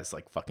everything has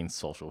like fucking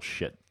social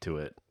shit to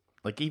it.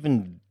 Like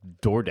even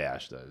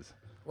DoorDash does.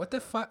 What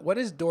the fuck? What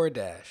is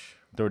DoorDash?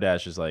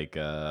 DoorDash is like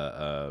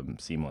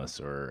Seamless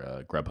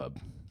or Grubhub.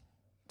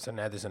 So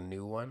now there's a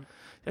new one?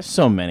 There's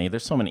so many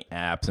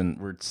apps, and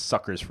we're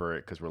suckers for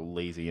it because we're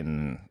lazy.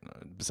 And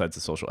besides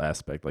the social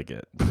aspect, like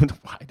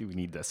why do we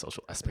need that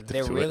social aspect?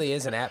 There really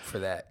is an app for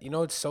that. You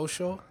know, it's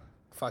social.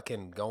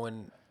 Fucking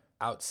going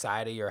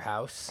outside of your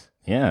house.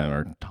 Yeah,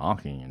 or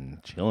talking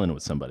and chilling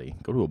with somebody.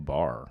 Go to a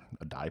bar,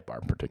 a dive bar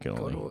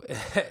particularly.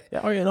 Yeah,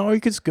 or you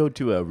could just go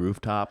to a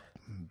rooftop,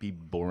 be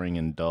boring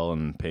and dull,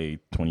 and pay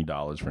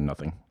 $20 for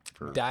nothing.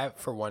 Dive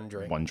for one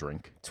drink. One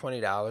drink.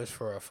 $20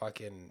 for a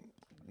fucking.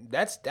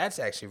 That's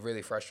actually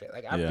really frustrating.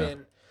 Like I've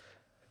been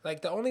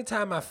Like, the only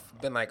time I've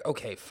been like,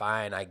 okay,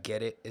 fine, I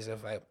get it, is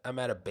if I'm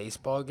at a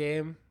baseball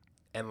game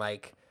and,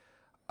 like,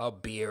 a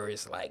beer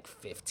is like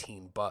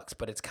 $15,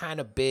 but it's kind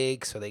of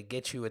big, so they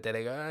get you with that.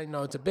 They go, you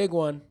know, it's a big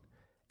one,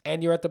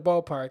 and you're at the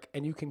ballpark,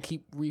 and you can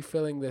keep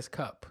refilling this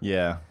cup.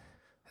 Yeah.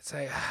 It's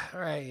like,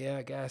 all right, yeah,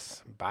 I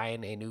guess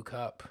buying a new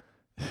cup,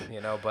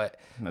 but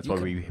That's you why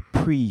can- we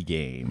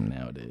pre-game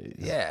nowadays.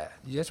 Yeah,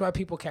 that's why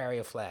people carry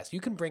a flask.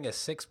 You can bring a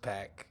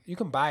 6-pack. You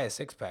can buy a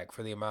 6-pack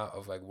for the amount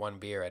of like one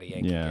beer at a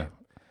Yankee Yeah.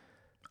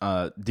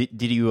 game.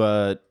 Did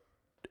you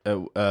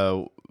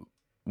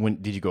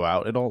when did you go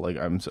out at all? Like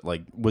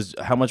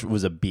how much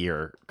was a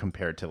beer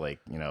compared to like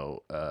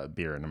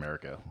beer in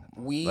America?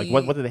 Like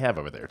what do they have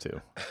over there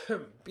too?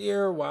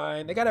 Beer,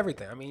 wine, they got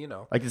everything. I mean,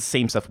 Like the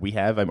same stuff we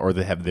have, or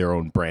they have their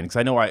own brand? Because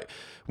I know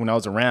when I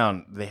was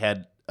around, they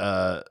had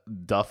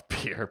Duff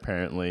beer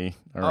apparently.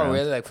 Around. Oh,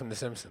 really? Like from The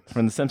Simpsons?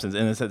 From The Simpsons,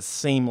 and it's that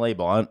same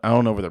label. I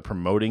don't know if they're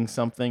promoting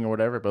something or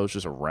whatever, but it was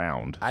just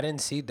around. I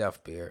didn't see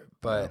Duff beer,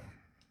 but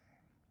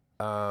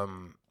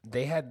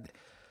they had,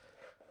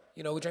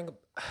 we drank.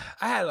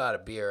 I had a lot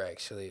of beer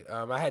actually.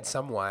 I had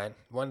some wine.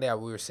 One day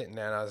we were sitting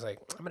there and I was like,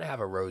 I'm gonna have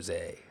a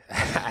rosé. I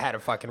had a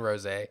fucking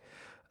rosé.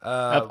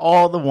 Of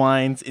all the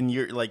wines in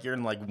you're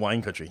in like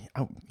wine country.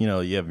 Oh, you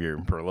have your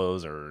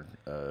Merlots or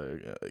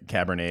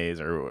Cabernets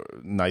or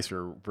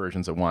nicer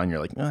versions of wine. You're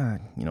like,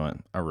 you know what,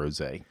 a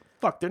rosé.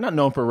 Fuck, they're not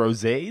known for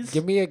rosés.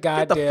 Give me a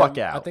goddamn. Get the fuck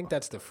out. I think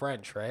that's the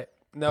French, right?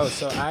 No,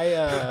 so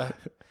I.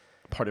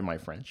 Pardon my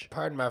French.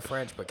 Pardon my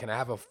French, but can I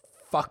have a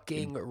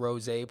fucking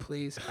rosé,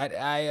 please?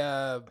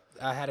 I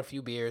had a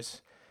few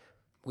beers.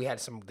 We had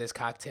this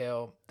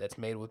cocktail that's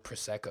made with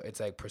prosecco. It's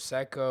like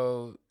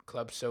prosecco,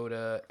 club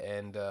soda,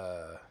 and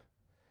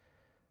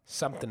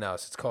something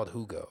else. It's called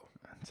Hugo.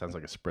 Sounds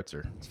like a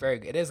spritzer.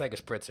 It is like a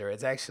spritzer.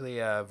 It's actually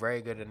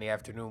very good in the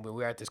afternoon. When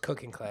we were at this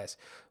cooking class,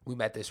 we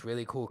met this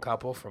really cool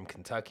couple from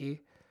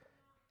Kentucky.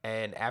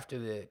 And after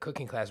the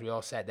cooking class, we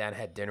all sat down and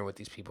had dinner with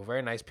these people.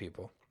 Very nice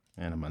people.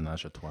 And a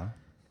ménage à trois.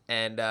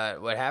 And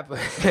what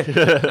happened?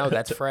 No,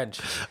 that's French.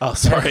 Oh,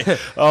 sorry.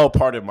 Oh,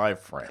 pardon my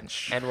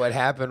French. And what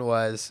happened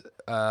was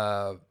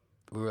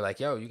we were like,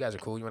 yo, you guys are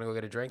cool. You want to go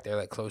get a drink? They're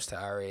like close to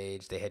our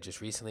age. They had just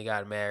recently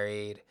got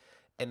married.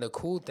 And the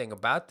cool thing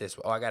about this,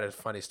 I got a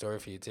funny story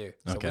for you too.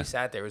 So Okay. we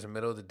sat there. It was the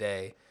middle of the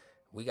day.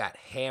 We got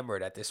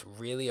hammered at this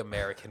really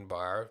American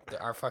bar.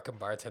 Our fucking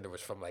bartender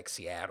was from like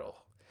Seattle.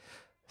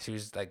 She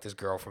was like this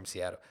girl from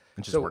Seattle.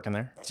 And just working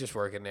there? Just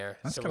working there.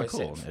 That's so kinda we're cool,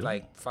 sitting, isn't it?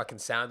 like fucking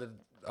sounded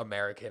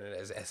American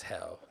as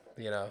hell.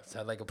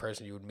 Sounded like a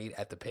person you would meet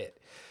at the pit.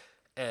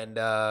 And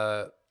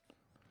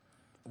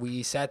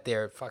we sat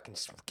there fucking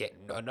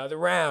getting another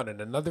round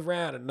and another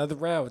round and another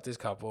round with this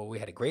couple. We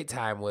had a great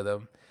time with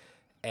them.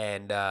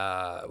 And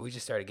we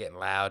just started getting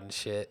loud and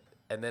shit.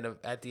 And then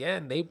at the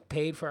end, they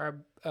paid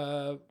for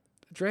our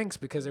drinks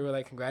because they were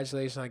like,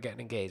 congratulations on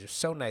getting engaged. It was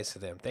so nice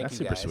of them. Thank That's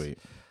you guys. super sweet.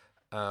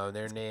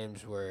 Their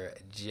names were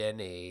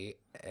Jenny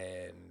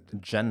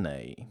and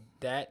Jenny.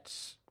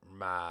 that's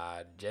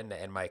my Jenna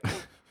and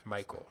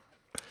Michael.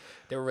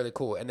 They were really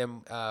cool. And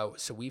then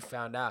so we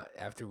found out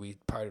after we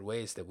parted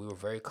ways that we were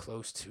very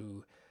close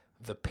to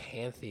the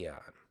Pantheon.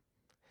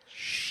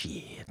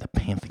 Shit, the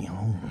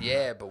Pantheon.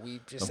 Yeah, but we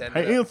just The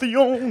ended up,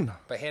 Pantheon.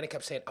 but Hannah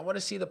kept saying, I want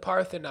to see the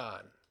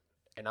Parthenon.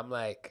 And I'm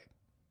like,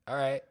 all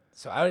right.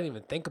 So I didn't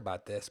even think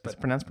about this, but It's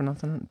pronounced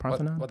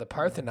Parthenon? well, the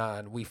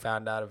Parthenon, we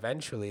found out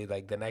eventually,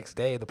 like the next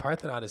day, the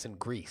Parthenon is in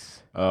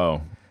Greece.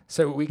 Oh.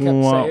 So we kept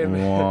Wah,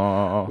 saying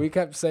wah. we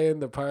kept saying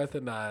the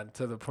Parthenon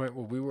to the point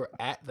where we were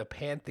at the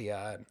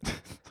Pantheon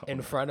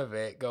in front of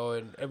it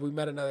going, and we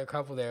met another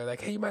couple there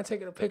like, hey, you mind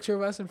taking a picture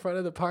of us in front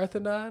of the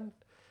Parthenon?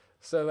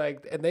 So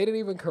like, and they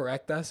didn't even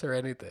correct us or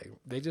anything.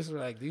 They just were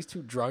like, these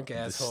two drunk The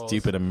assholes.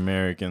 stupid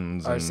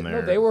Americans. are in no,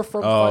 there. they were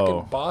from Oh.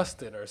 fucking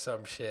Boston or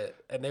some shit.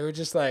 And they were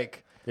just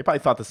like, They probably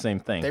thought the same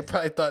thing. they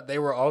probably thought they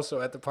were also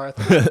at the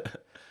Parthenon.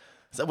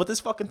 Is that what this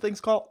fucking thing's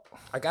called?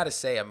 I gotta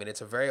say, I mean,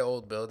 it's a very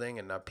old building,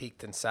 and I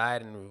peeked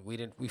inside, and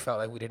we felt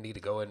like we didn't need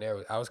to go in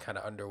there. I was kind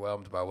of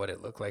underwhelmed by what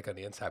it looked like on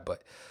the inside,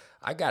 but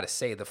I gotta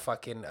say, the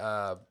fucking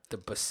the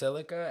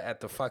basilica at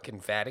the fucking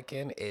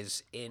Vatican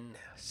is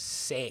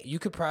insane. You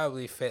could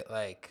probably fit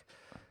like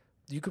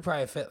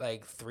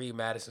 3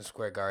 Madison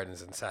Square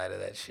Gardens inside of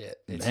that shit.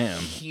 It's Damn.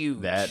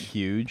 huge. That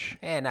huge?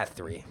 Not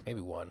 3,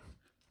 maybe 1,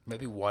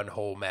 maybe one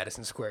whole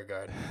Madison Square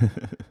Garden.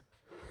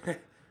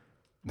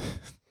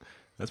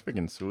 That's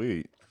freaking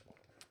sweet.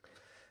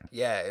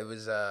 Yeah, it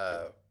was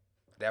that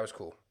was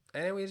cool.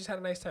 And then we just had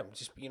a nice time.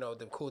 Just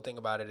the cool thing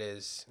about it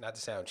is, not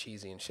to sound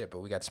cheesy and shit, but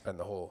we got to spend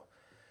the whole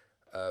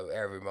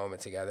every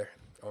moment together.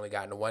 Only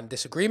got into one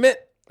disagreement,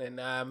 and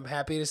I'm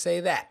happy to say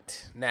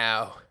that.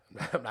 Now,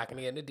 I'm not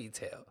gonna get into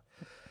detail.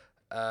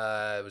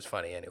 It was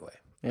funny anyway.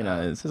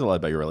 It says a lot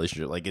about your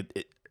relationship.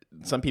 Like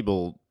some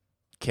people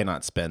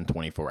cannot spend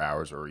 24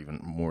 hours or even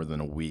more than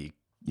a week,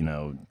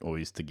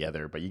 always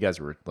together. But you guys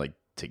were like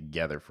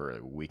together for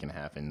a week and a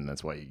half, and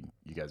that's why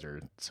you guys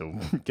are so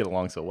get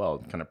along so well.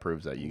 It kind of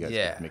proves that you guys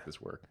can make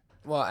this work.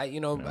 Well,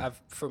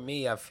 for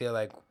me, I feel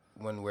like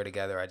when we're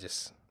together, I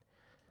just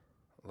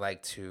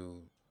like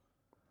to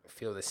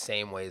feel the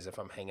same way as if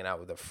I'm hanging out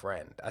with a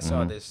friend. I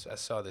saw this.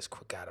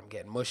 God, I'm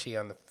getting mushy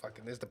on the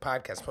fucking. This is the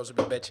podcast. I'm supposed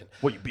to be bitching.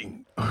 What you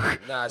being?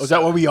 Nah, Is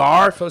that what we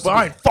are? supposed to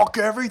Fine, fuck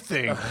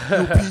everything.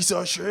 You piece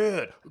of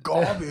shit,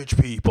 garbage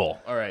people.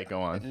 All right,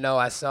 go on. No,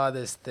 I saw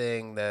this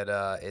thing that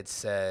it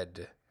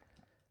said,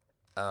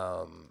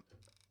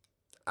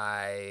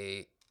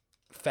 I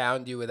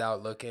found you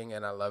without looking,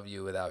 and I love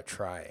you without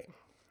trying.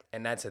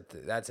 And that's a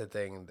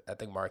thing. I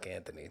think Mark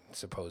Anthony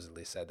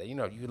supposedly said that. You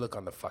know, you look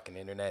on the fucking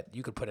internet,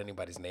 you could put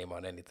anybody's name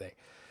on anything.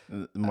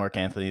 Mark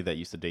Anthony that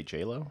used to date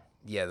J-Lo?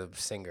 Yeah, the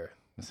singer.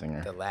 The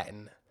singer. The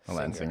Latin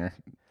singer.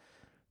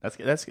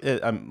 That's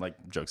I'm like,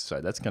 jokes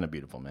aside, that's kind of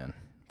beautiful, man.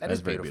 That is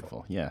very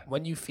beautiful. Yeah.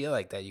 When you feel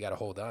like that, you got to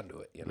hold on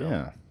to it, you know?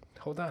 Yeah.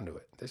 Hold on to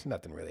it. There's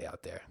nothing really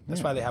out there.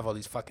 That's why they have all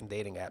these fucking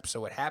dating apps.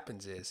 So what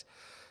happens is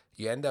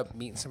you end up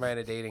meeting somebody on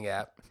a dating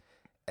app,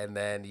 and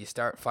then you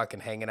start fucking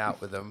hanging out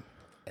with them,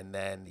 and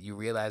then you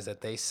realize that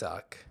they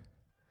suck,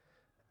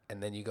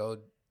 and then you go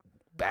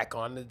back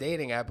on the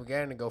dating app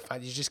again and go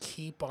find. You just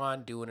keep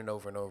on doing it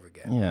over and over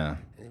again. Yeah.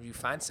 And if you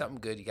find something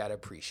good, you got to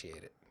appreciate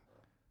it.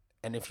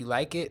 And if you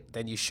like it,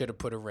 then you should have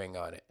put a ring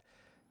on it.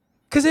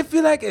 Because if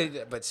you like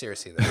it, but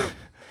seriously though.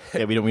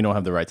 Yeah, we don't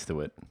have the rights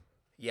to it.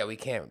 Yeah, we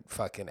can't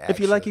fucking. If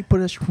you like it,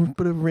 put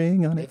a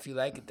ring on it. If you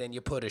like it, then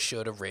you put a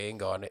shoulda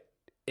ring on it.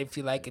 If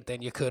you like it,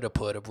 then you coulda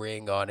put a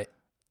ring on it.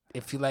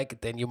 If you like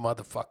it, then you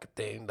motherfucking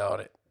dinged on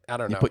it. I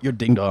don't know. Put your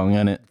ding dong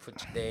on it.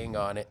 Put your ding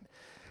on it.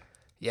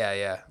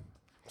 Yeah.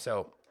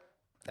 So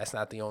that's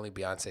not the only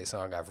Beyonce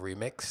song I've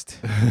remixed.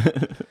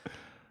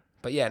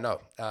 But yeah, no,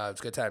 it's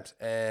good times.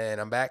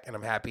 And I'm back and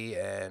I'm happy.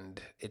 And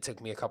it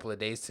took me a couple of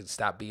days to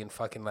stop being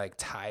fucking like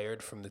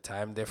tired from the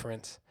time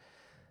difference.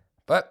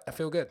 But I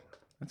feel good.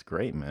 That's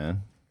great,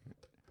 man.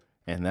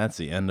 And that's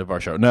the end of our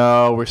show.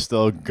 No, we're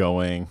still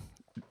going.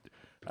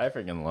 I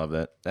freaking love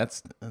that.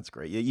 That's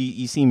great.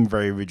 You seem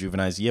very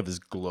rejuvenated. You have this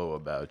glow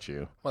about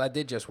you. Well, I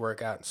did just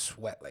work out and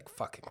sweat like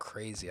fucking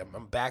crazy.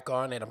 I'm back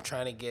on it. I'm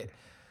trying to get,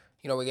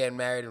 we're getting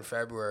married in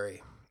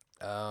February.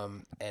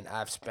 And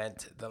I've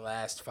spent the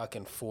last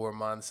fucking 4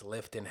 months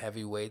lifting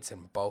heavy weights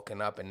and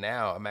bulking up. And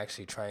now I'm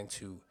actually trying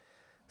to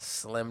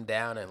slim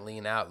down and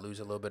lean out, lose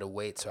a little bit of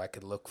weight so I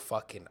could look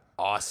fucking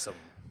awesome.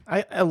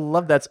 I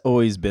love that's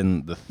always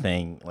been the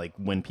thing. Like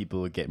when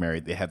people get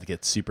married, they have to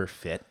get super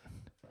fit.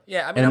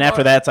 Yeah, I mean, and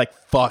after that, it's like,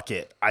 fuck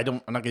it.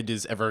 I'm not gonna do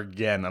this ever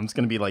again. I'm just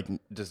gonna be like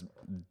just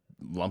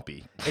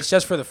lumpy. It's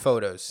just for the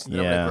photos. I'm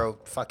Yeah. gonna grow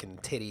fucking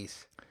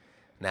titties.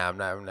 Nah,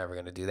 I'm never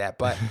gonna do that.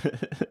 But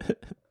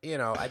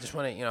I just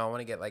want to, I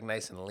want to get like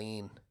nice and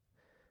lean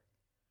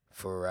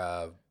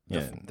for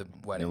the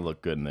wedding. You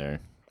look good in there.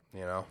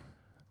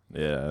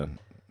 Yeah.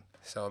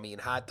 So I'm eating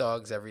hot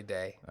dogs every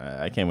day.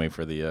 I can't wait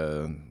for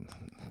the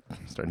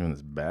start doing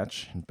this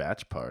batch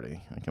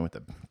party. I can't wait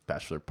to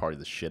bachelor party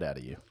the shit out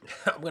of you.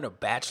 I'm gonna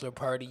bachelor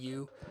party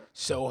you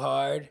so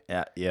hard.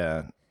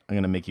 Yeah.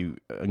 We're gonna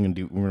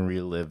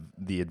relive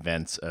the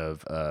events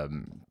of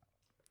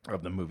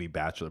the movie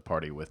Bachelor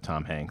Party with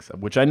Tom Hanks,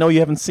 which I know you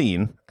haven't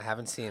seen. I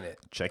haven't seen it.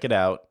 Check it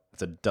out.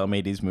 It's a dumb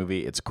 80s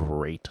movie. It's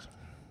great.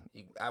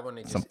 I want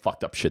to Some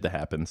fucked up shit that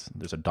happens.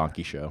 There's a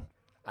donkey show.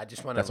 I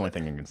just want to. That's the only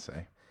thing I'm gonna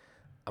say.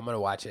 I'm gonna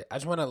watch it. I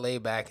just want to lay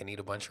back and eat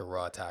a bunch of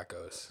raw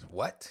tacos.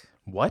 What?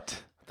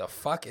 What? The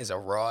fuck is a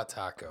raw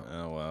taco?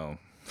 Oh well.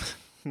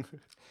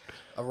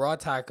 A raw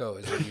taco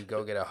is when you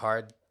go get a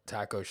hard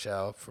taco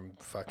shell from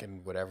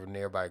fucking whatever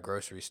nearby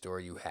grocery store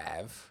you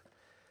have,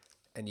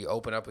 and you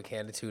open up a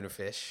can of tuna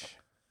fish,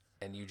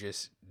 and you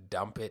just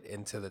dump it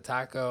into the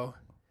taco,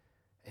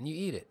 and you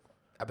eat it.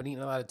 I've been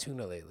eating a lot of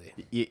tuna lately.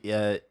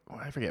 Yeah,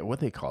 I forget what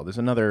they call. There's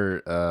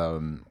another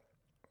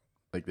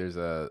there's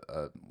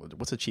a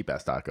what's a cheap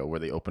ass taco where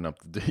they open up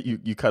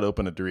you cut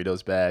open a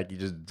Doritos bag, you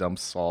just dump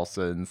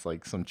salsa and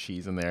like some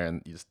cheese in there,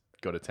 and you just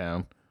go to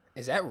town.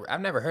 Is that?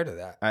 I've never heard of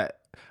that.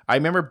 I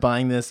remember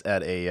buying this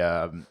at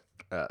a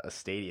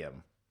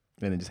stadium,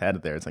 and they just had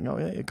it there. It's like, oh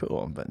yeah,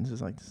 cool, but it's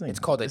just like this thing. It's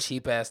called a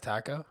cheap ass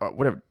taco.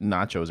 Whatever,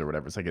 nachos or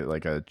whatever. It's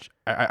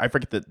I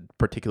forget the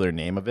particular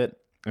name of it,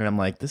 and I'm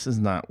like, this is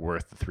not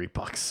worth the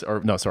 $3 or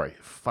no, sorry,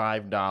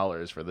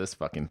 $5 for this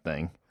fucking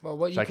thing. Well,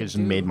 what so you I could just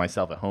made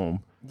myself at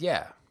home.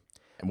 Yeah.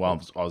 And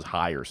while I was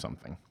high or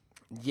something.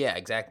 Yeah,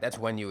 exactly. That's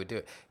when you would do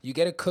it. You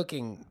get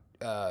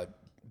a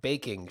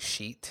baking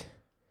sheet.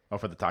 Oh,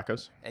 for the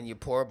tacos? And you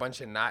pour a bunch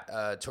of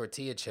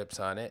tortilla chips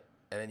on it,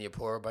 and then you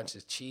pour a bunch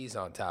of cheese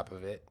on top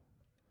of it,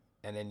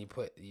 and then you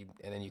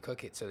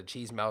cook it so the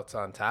cheese melts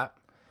on top,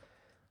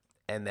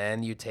 and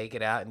then you take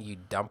it out and you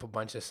dump a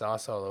bunch of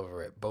sauce all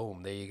over it.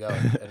 Boom, there you go.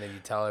 And then you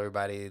tell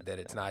everybody that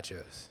it's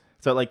nachos.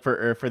 So like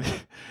for the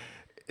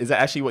is that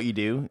actually what you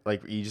do?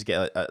 Like you just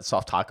get a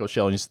soft taco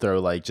shell and just throw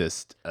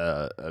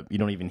you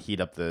don't even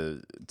heat up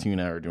the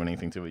tuna or do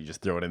anything to it. You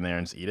just throw it in there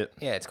and just eat it.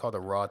 Yeah, it's called a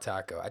raw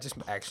taco. I just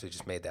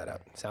made that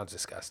up. Sounds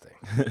disgusting.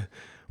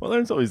 Well,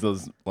 there's always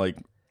those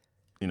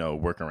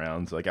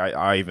workarounds. Like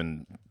I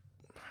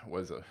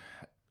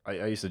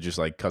used to just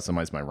like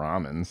customize my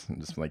ramens and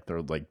just like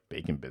throw like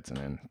bacon bits in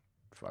it.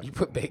 You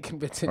put bacon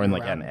bits in or your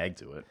like ramen? add an egg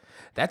to it.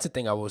 That's the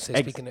thing I will say.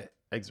 Eggs. Speaking of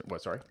Eggs,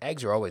 what? Sorry.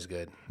 eggs are always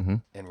good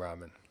in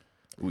ramen.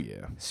 Oh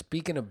yeah.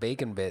 Speaking of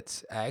bacon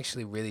bits, I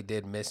actually really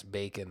did miss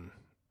bacon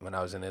when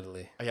I was in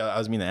Italy. Yeah, I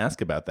was meaning to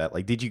ask about that.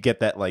 Like, did you get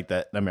that like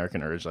that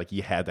American urge? Like,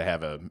 you had to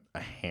have a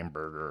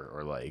hamburger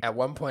or like. At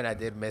one point, I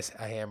did miss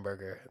a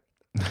hamburger.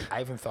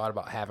 I even thought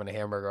about having a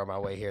hamburger on my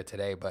way here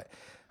today, but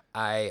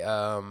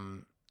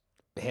Hannah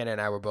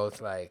and I were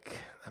both like,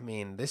 I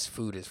mean, this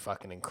food is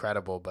fucking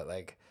incredible, but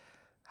like,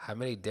 how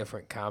many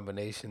different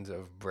combinations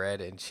of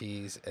bread and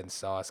cheese and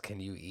sauce can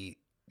you eat?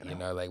 You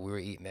know, like we were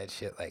eating that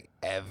shit like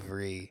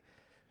every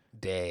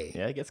day.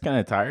 Yeah, it gets kind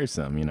of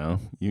tiresome, you know.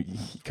 You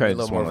A kind of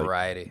little just more want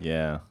variety.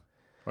 Yeah,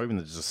 or even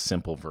just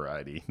simple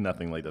variety.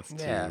 Nothing like that's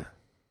Yeah. too,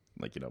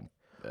 like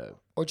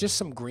Or just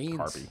some greens,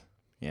 carby.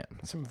 Yeah.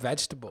 some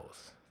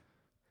vegetables.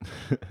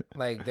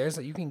 Like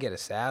you can get a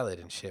salad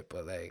and shit,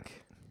 but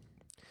like,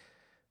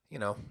 you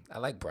know, I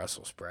like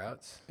Brussels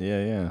sprouts.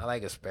 Yeah. I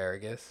like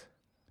asparagus.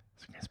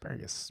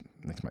 Asparagus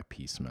makes my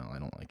pee smell. I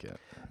don't like it.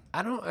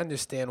 I don't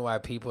understand why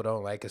people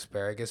don't like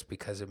asparagus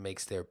because it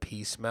makes their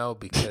pee smell.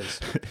 Because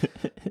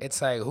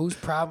it's like, whose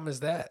problem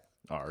is that?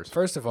 Ours.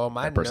 First of all,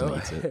 mine person no.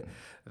 eats it.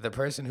 The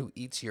person who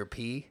eats your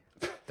pee,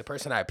 the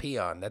person I pee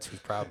on, that's whose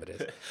problem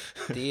it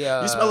is.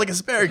 You smell like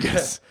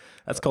asparagus.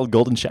 That's called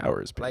golden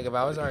showers. Like if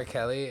I was R.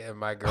 Kelly and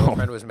my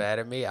girlfriend was mad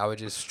at me, I would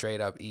just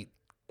straight up eat.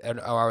 Or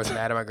I was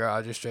mad at my girl, I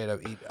would just straight up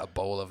eat a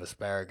bowl of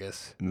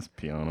asparagus Just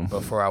pee on them.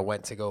 before I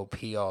went to go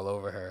pee all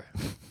over her.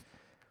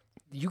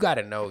 You got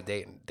to know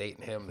dating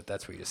him that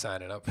that's what you're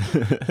signing up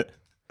for.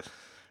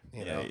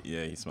 You know,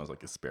 Yeah, he smells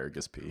like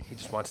asparagus pee. he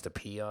just wants to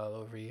pee all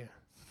over you.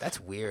 That's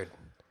weird.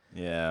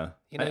 Yeah.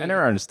 You know, I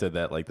never understood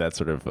that, like, that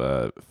sort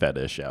of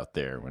fetish out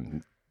there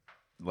when,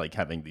 like,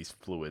 having these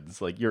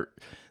fluids. Like, you're,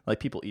 like,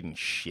 people eating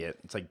shit.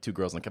 It's like two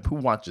girls in a cup. Who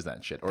watches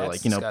that shit? Or, That's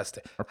like, you know,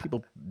 disgusting. or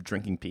people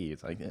drinking pee.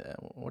 It's like,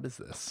 what is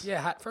this?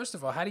 Yeah, first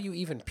of all, how do you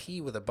even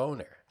pee with a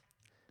boner?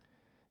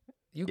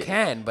 You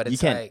can, but You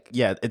it's can't, like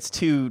yeah, it's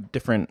two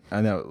different, I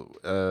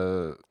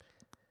know,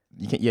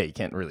 you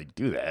can't really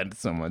do that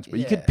so much. But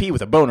you Yeah. could pee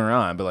with a boner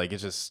on, but, like,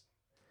 it's just,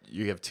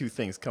 you have two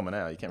things coming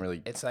out. You can't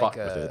really it's fuck like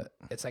with it.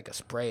 it's like a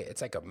spray.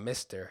 It's like a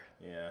mister.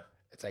 Yeah.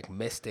 It's like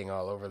misting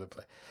all over the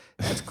place.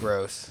 That's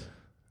gross.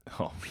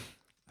 Oh,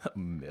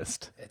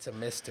 mist. It's a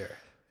mister.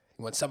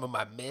 You want some of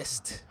my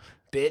mist,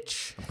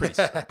 bitch?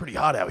 Pretty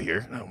hot out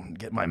here.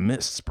 Get my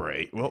mist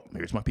spray. Well,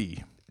 here's my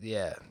pee.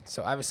 Yeah.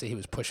 So obviously he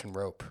was pushing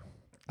rope.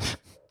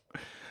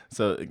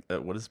 So,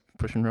 what is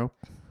pushing rope?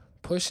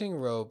 Pushing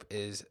rope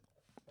is,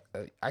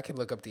 I can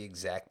look up the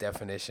exact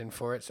definition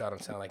for it so I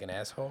don't sound like an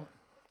asshole.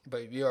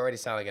 But you already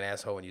sound like an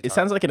asshole when you It talk.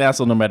 sounds like an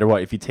asshole no matter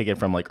what if you take it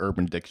from like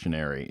Urban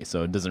Dictionary.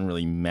 So it doesn't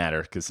really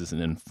matter because it's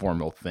an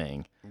informal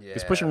thing.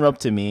 Because pushing rope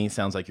to me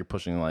sounds like you're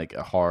pushing like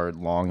a hard,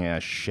 long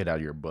ass shit out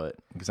of your butt.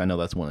 Because I know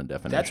that's one of the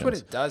definitions. That's what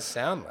it does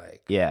sound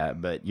like. Yeah,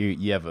 but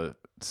you have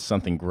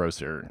something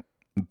grosser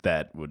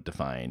that would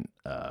define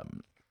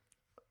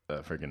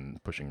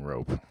freaking pushing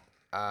rope.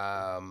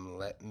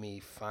 Let me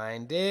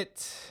find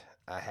it.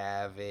 I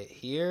have it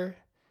here.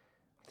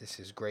 This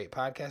is great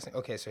podcasting.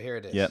 Okay, so here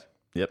it is.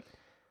 Yep.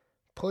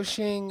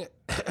 Pushing,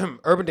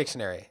 Urban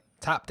Dictionary,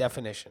 top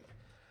definition.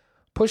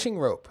 Pushing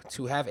rope,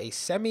 to have a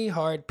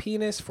semi-hard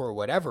penis for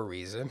whatever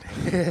reason,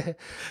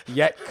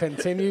 yet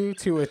continue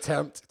to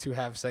attempt to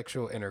have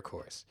sexual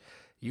intercourse.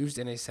 Used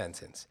in a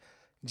sentence.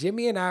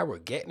 Jimmy and I were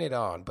getting it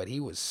on, but he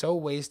was so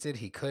wasted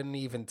he couldn't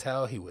even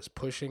tell he was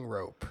pushing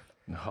rope.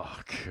 Oh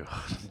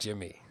god.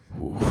 Jimmy.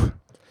 Ooh.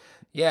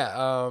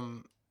 Yeah,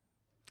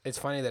 it's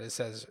funny that it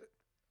says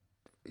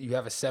you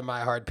have a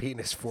semi-hard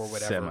penis for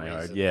whatever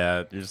Semi-hard. reason.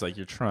 Yeah, you're just like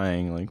you're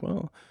trying. Like,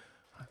 well,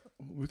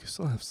 we can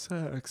still have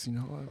sex. You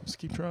know, let's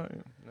keep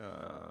trying.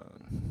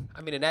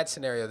 I mean, in that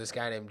scenario, this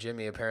guy named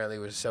Jimmy apparently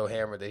was so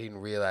hammered that he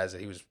didn't realize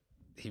that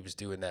he was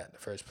doing that in the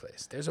first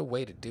place. There's a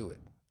way to do it.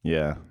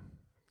 Yeah.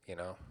 You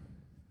know,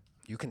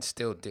 you can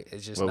still do.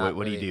 It's just What not. do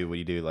you really- do? What do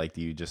you do? Like,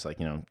 do you just like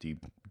do you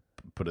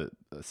put a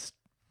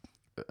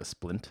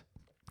splint?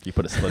 Do you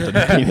put a splint in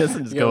the penis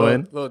and just You go know,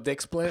 in? little dick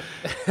splint.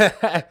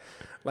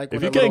 Like If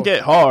when you a can't little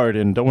get hard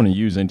and don't want to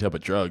use any type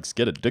of drugs,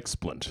 get a dick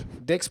splint.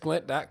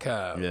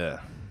 dicksplint.com. Yeah.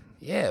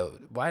 Yeah,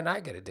 why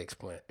not get a dick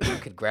splint? You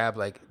could grab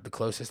like the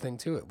closest thing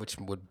to it, which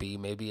would be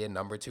maybe a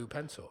number 2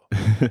 pencil,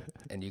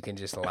 and you can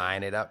just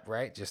line it up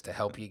right, just to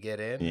help you get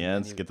in. Yeah,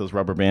 and just you, get those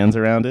rubber bands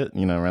around it.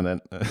 Around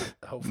that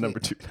hopefully number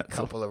 2 a pencil.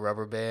 couple of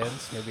rubber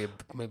bands,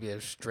 maybe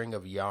a string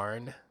of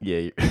yarn,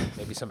 Yeah.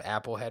 maybe some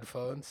Apple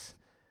headphones,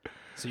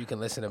 so you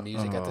can listen to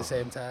music at the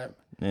same time.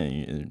 Yeah,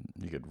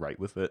 you could write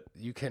with it.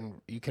 You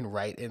can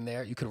write in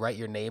there. You could write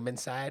your name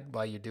inside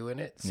while you're doing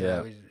it.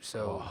 So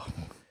Yeah.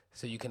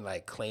 so you can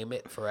like claim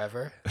it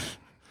forever,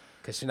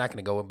 because you're not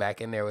gonna go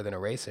back in there with an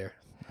eraser.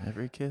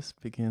 Every kiss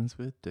begins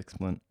with dick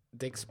splint.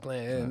 Dick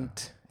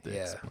splint. Dick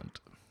Yeah.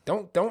 splint.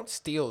 Don't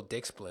steal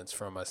dick splints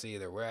from us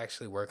either. We're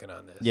actually working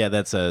on this. Yeah,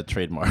 that's a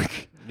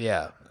trademark.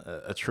 Yeah.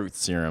 A truth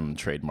serum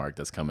trademark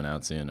that's coming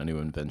out soon. A new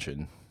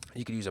invention.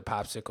 You could use a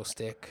popsicle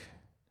stick.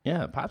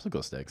 Yeah,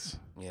 popsicle sticks.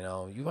 You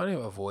know, you want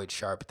to avoid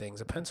sharp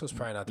things. A pencil's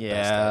probably not the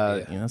best Yeah,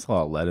 idea. that's a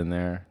lot of lead in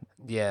there.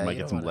 Yeah, Might you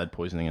get don't some wanna- lead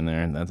poisoning in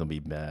there, and that'll be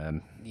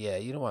bad. Yeah,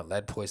 you don't want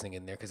lead poisoning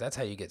in there because that's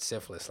how you get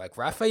syphilis. Like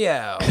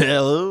Raphael,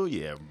 Hello,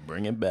 yeah,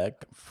 bring it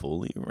back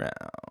fully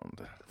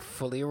round.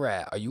 fully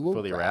aroused. Are you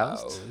Fully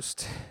aroused?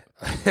 aroused?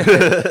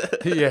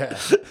 Yeah,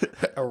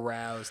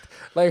 aroused.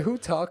 Like who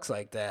talks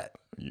like that?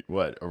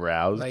 What,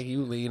 aroused? Like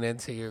you lean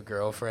into your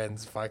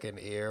girlfriend's fucking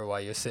ear while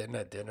you're sitting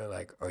at dinner.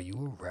 Like, are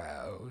you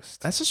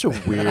aroused? That's such a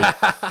weird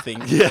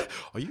thing. Yeah.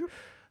 Are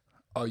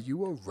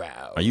you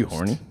aroused? Are you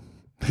horny?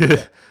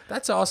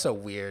 That's also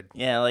weird.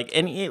 Yeah, like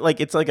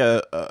it's like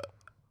a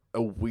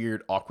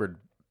weird, awkward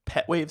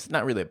pet way. It's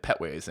not really a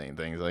pet way of saying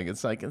things. Like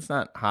it's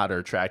not hot or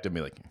attractive.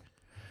 Be like,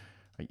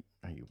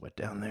 are you wet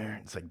down there?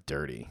 It's like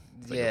dirty.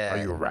 It's like, Yeah. Are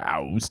you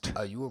aroused?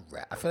 Are you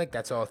aroused? I feel like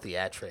that's all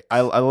theatrics.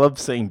 I love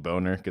saying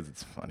boner because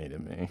it's funny to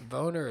me.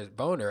 Boner is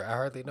boner. I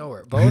hardly know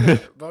her. Boner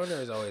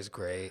is always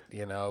great,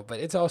 you know, but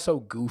it's also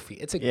goofy.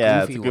 It's a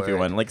Yeah, goofy it's a goofy word.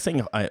 one. Like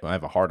saying I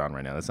have a hard on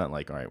right now. That's not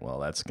like, all right, well,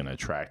 that's gonna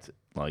attract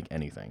like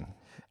anything.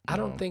 I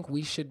don't think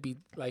we should be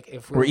like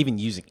if Or we're even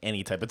using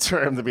any type of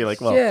term to be like,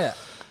 well, yeah.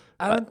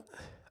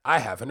 I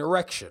have an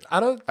erection.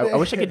 I don't. I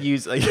wish I could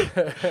use like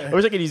I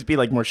wish I could be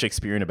like more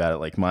Shakespearean about it,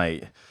 like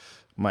my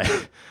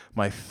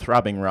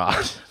throbbing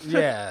rod.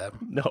 Yeah.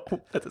 No,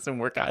 that doesn't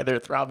work either.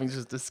 Throbbing's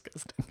just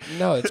disgusting.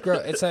 No, it's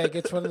gross. It's like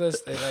it's one of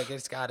those like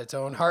it's got its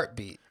own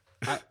heartbeat.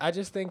 I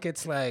just think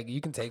it's like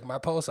you can take my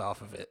pulse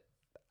off of it.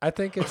 I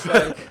think it's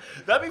like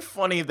That'd be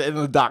funny if in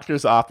the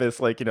doctor's office,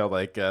 like, well,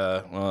 I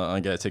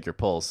gotta take your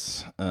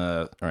pulse.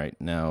 All right,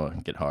 now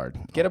get hard.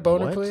 get a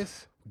boner, What?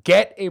 please.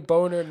 Get a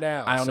boner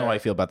now. I don't know sir. how I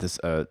feel about this.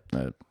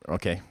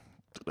 Okay.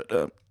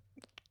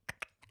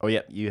 Oh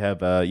yeah, you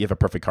have a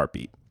perfect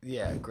heartbeat.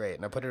 Yeah, great.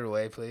 Now put it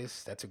away,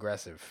 please. That's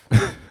aggressive.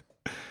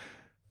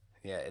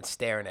 Yeah, it's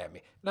staring at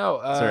me.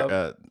 No,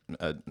 Sir,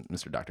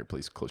 Mr. Doctor,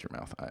 please close your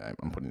mouth.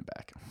 I'm putting it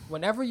back.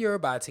 whenever you're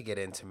about to get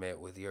intimate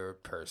with your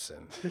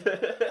person,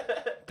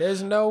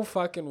 there's no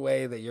fucking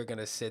way that you're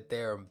gonna sit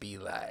there and be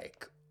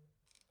like,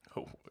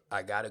 Oh,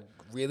 I got a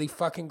really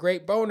fucking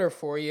great boner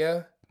for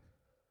you.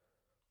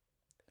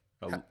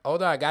 oh.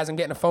 Hold on, guys. I'm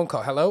getting a phone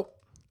call. Hello?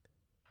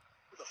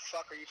 Who the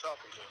fuck are you talking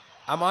to?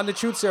 I'm on the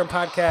Truth Serum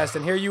podcast,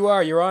 and here you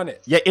are. You're on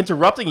it. Yeah,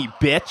 interrupting you,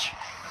 bitch.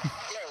 Yeah,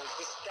 well,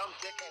 this dumb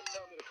dickhead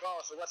told me to call,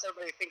 so what's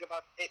everybody think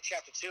about It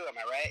Chapter 2, am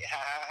I right? Ha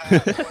ha ha.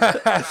 The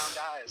clown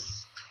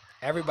dies.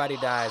 Everybody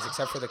dies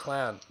except for the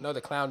clown. No,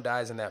 the clown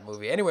dies in that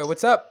movie. Anyway,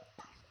 what's up?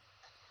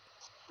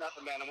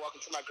 Nothing, man. I'm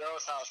walking to my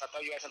girl's house. I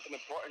thought you had something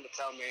important to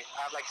tell me.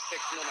 I have like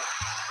 6 minutes.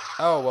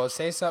 Oh, well,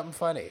 say something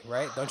funny,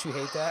 right? Don't you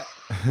hate that?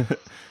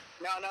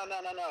 No.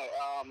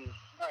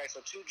 All right,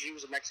 so 2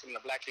 Jews, a Mexican, and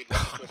a black kid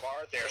walk to a bar.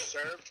 They're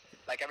served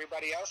like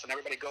everybody else, and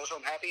everybody goes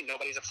home happy.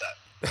 Nobody's upset.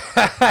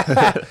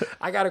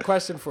 I got a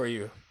question for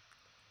you.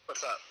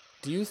 What's up?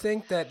 Do you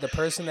think that the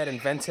person that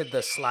invented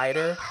the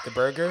slider, the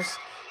burgers,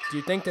 do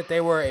you think that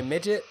they were a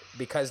midget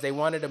because they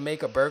wanted to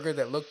make a burger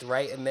that looked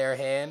right in their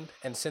hand?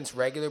 And since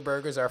regular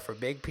burgers are for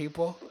big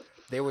people,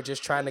 they were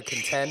just trying to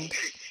contend?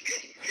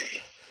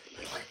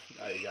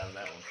 Oh, you got on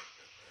that one.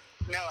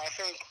 No, I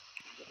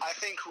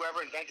think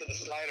whoever invented the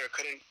slider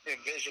couldn't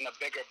envision a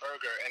bigger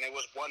burger, and it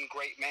was one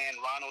great man,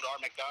 Ronald R.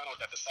 McDonald,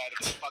 that decided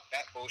to fuck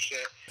that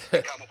bullshit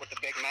and come up with the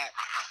Big Mac.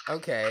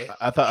 Okay.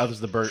 I thought I was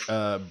the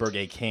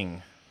Burger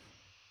King.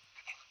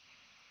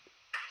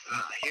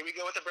 Here we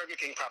go with the Burger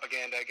King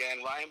propaganda again.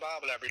 Ryan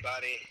Bobble,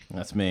 everybody.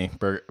 That's me,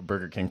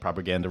 Burger King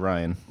propaganda,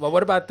 Ryan. Well,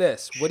 what about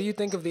this? What do you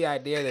think of the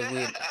idea that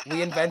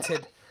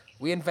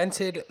we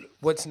invented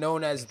what's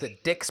known as the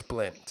dick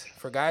splint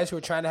for guys who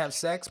are trying to have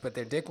sex but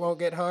their dick won't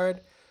get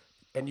hard,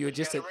 and you would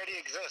just It already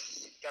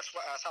exists. That's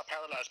how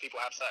paralyzed people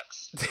have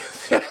sex.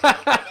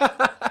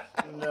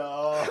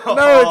 No.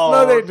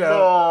 No, they don't.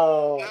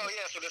 No. Oh yeah,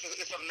 so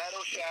it's a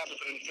metal shaft with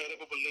an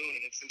inflatable balloon,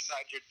 and it's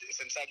inside your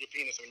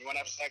penis. So when you want to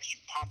have sex, you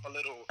pump a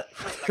little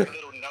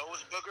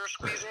nose booger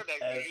squeezer that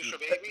you use for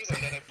babies,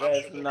 and then it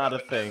bumps That's your not a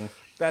dick up, thing.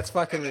 That's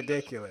fucking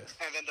ridiculous.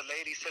 And then the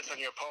lady sits on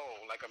your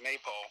pole like a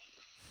maypole.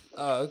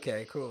 Oh,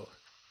 okay, cool.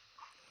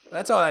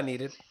 That's all I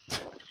needed.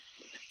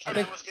 I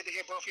think it was good to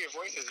hear both of your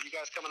voices. You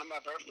guys coming to my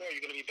birthday? Or are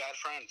you gonna be bad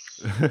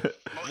friends?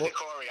 Mostly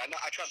Corey. I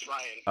trust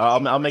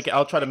Ryan.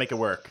 I'll try to make it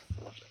work.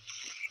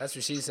 That's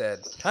what she said.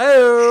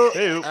 Hey.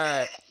 Hey-o.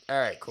 All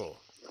right, cool.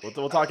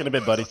 We'll talk in a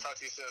bit, buddy. I'll talk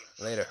to you soon.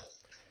 Later.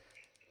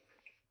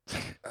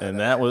 And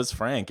that was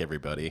Frank,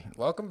 everybody.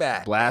 Welcome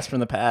back. Blast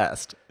from the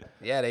past.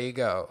 Yeah, there you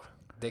go.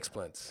 Dick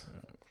splints.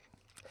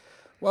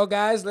 Well,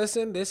 guys,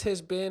 listen, this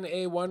has been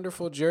a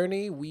wonderful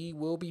journey. We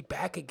will be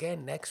back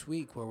again next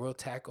week where we'll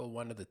tackle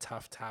one of the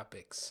tough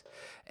topics.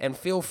 And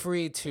feel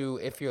free to,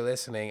 if you're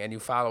listening and you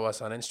follow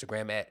us on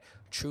Instagram at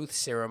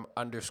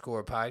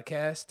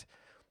truthserum_podcast,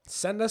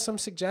 send us some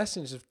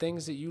suggestions of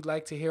things that you'd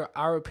like to hear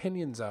our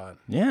opinions on.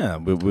 Yeah,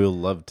 we'll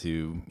love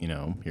to,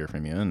 hear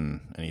from you and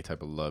any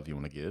type of love you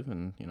want to give.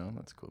 And,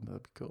 that's cool.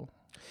 That'd be cool.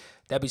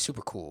 That'd be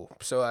super cool.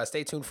 So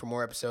stay tuned for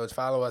more episodes.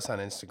 Follow us on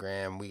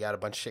Instagram. We got a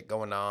bunch of shit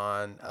going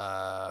on.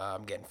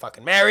 I'm getting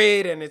fucking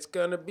married, and it's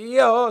gonna be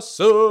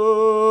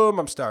awesome.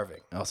 I'm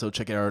starving. Also,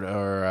 check out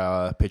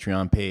our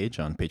Patreon page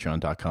on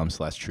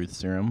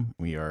patreon.com/truthserum.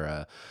 We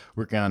are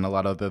working on a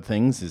lot of other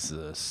things.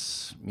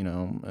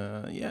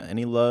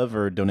 Any love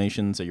or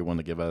donations that you want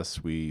to give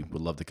us, we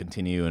would love to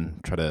continue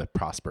and try to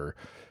prosper.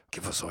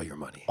 Give us all your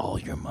money. All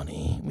your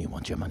money. We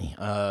want your money.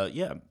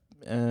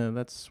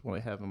 That's what I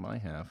have in my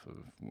half of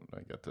what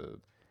I got to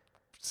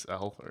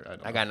sell.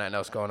 I got nothing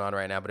else going on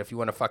right now, but if you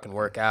want to fucking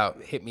work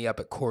out, hit me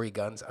up at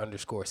CoreyGuns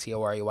 _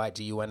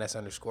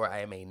 CoreyGuns _ I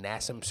am a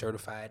NASM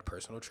certified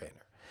personal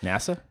trainer.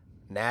 NASA?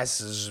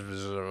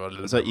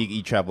 NASA. So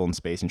you travel in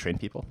space and train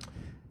people?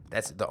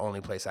 That's the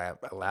only place I'm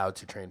allowed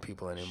to train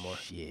people anymore.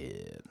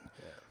 Shit.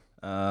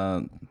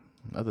 Yeah.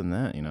 Other than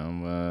that,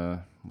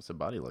 what's the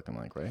body looking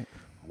like, right?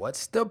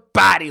 What's the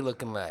body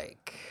looking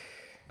like?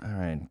 All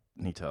right,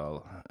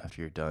 Nital,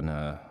 after you're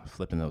done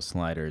flipping those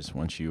sliders,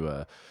 once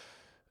you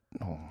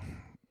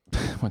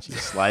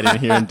slide in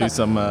here and do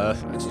some... Why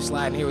don't you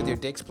slide in here with your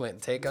dick splint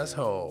and take us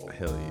home?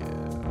 Hell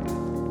yeah.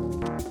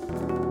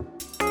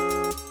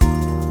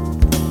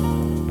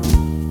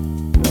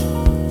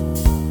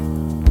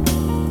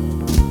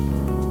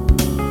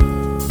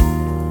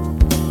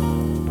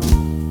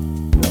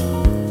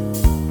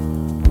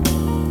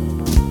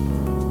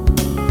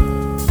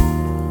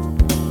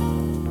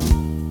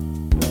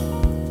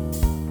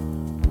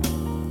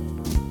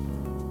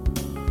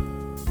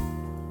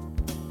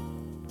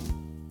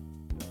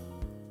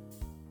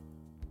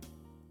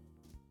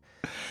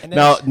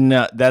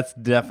 No, that's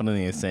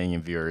definitely a saying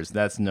in viewers.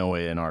 That's no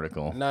way an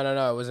article.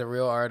 No. It was a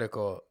real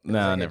article. It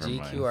was never a GQ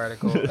mind.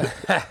 article.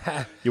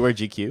 You wear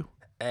GQ?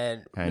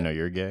 And I know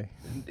you're gay.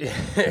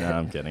 No,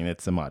 I'm kidding.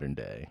 It's the modern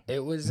day.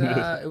 It was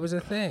a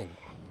thing.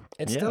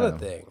 It's still a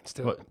thing.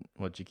 Still.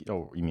 What GQ?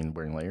 Oh, you mean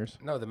wearing layers?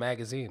 No, the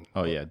magazine.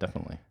 Oh yeah,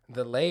 definitely.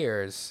 The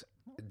layers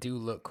do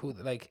look cool.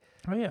 Like,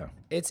 oh yeah,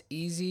 it's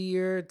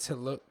easier to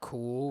look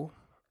cool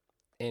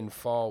in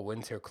fall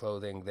winter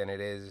clothing than it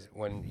is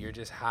when you're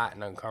just hot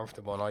and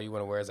uncomfortable and all you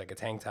want to wear is like a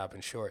tank top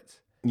and shorts.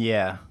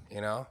 Yeah.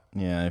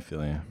 Yeah, I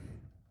feel you.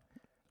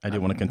 I do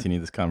want to continue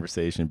this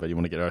conversation, but you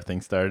want to get our thing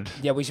started?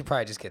 Yeah, we should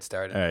probably just get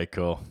started. All right,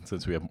 cool.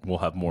 Since we'll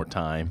have more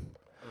time.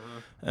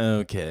 Mm-hmm.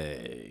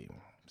 Okay.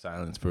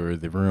 Silence for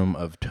the room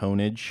of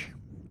tonage.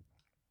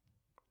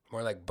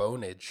 More like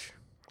bonage.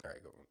 All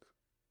right, go.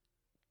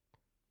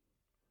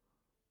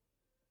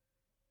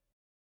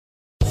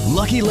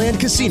 Lucky Land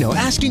Casino,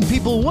 asking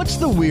people, what's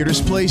the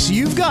weirdest place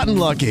you've gotten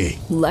lucky?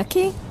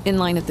 Lucky? In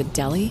line at the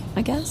deli,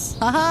 I guess?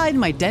 Aha, in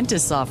my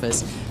dentist's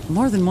office.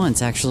 More than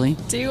once, actually.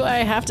 Do I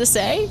have to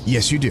say?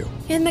 Yes, you do.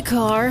 In the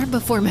car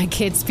before my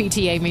kids'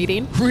 PTA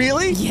meeting.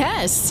 Really?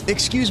 Yes.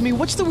 Excuse me,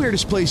 what's the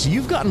weirdest place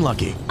you've gotten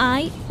lucky?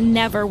 I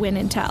never win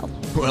and tell.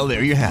 Well,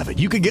 there you have it.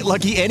 You can get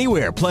lucky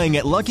anywhere, playing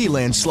at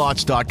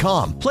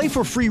LuckyLandSlots.com. Play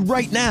for free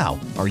right now.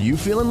 Are you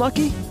feeling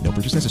lucky? No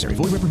purchase necessary.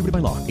 Void where prohibited by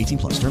law.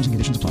 18+. Terms and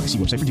conditions apply. See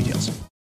website for details.